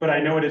 but I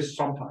know it is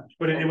sometimes.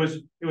 But it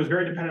was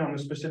very dependent on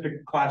the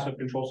specific class of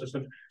control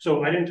systems.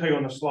 So I didn't tell you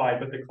on the slide,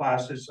 but the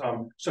class is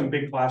some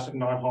big class of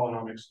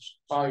non-holonomic systems.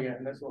 Oh yeah,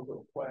 and that's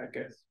also what I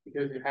guess,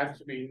 because it has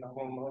to be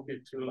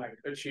non-holonomic to like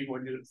achieve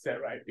what you said,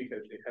 right?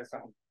 Because it has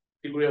some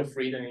degree of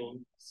freedom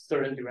in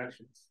certain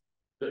directions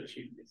to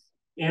achieve this.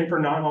 And for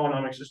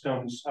non-holonomic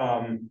systems,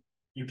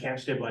 you can't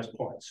stabilize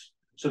points.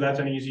 So that's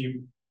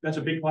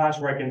a big class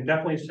where I can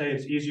definitely say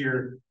it's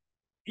easier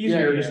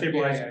to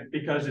stabilize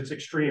because it's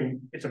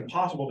extreme. It's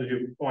impossible to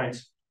do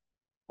points,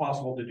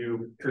 possible to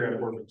do periodic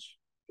orbits.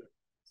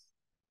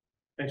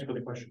 Thanks for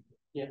the question.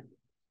 Yeah.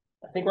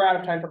 I think we're out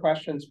of time for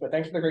questions, but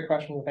thanks for the great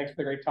questions and thanks for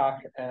the great talk.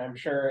 And I'm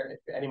sure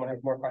if anyone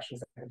has more questions,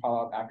 they can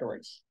follow up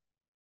afterwards.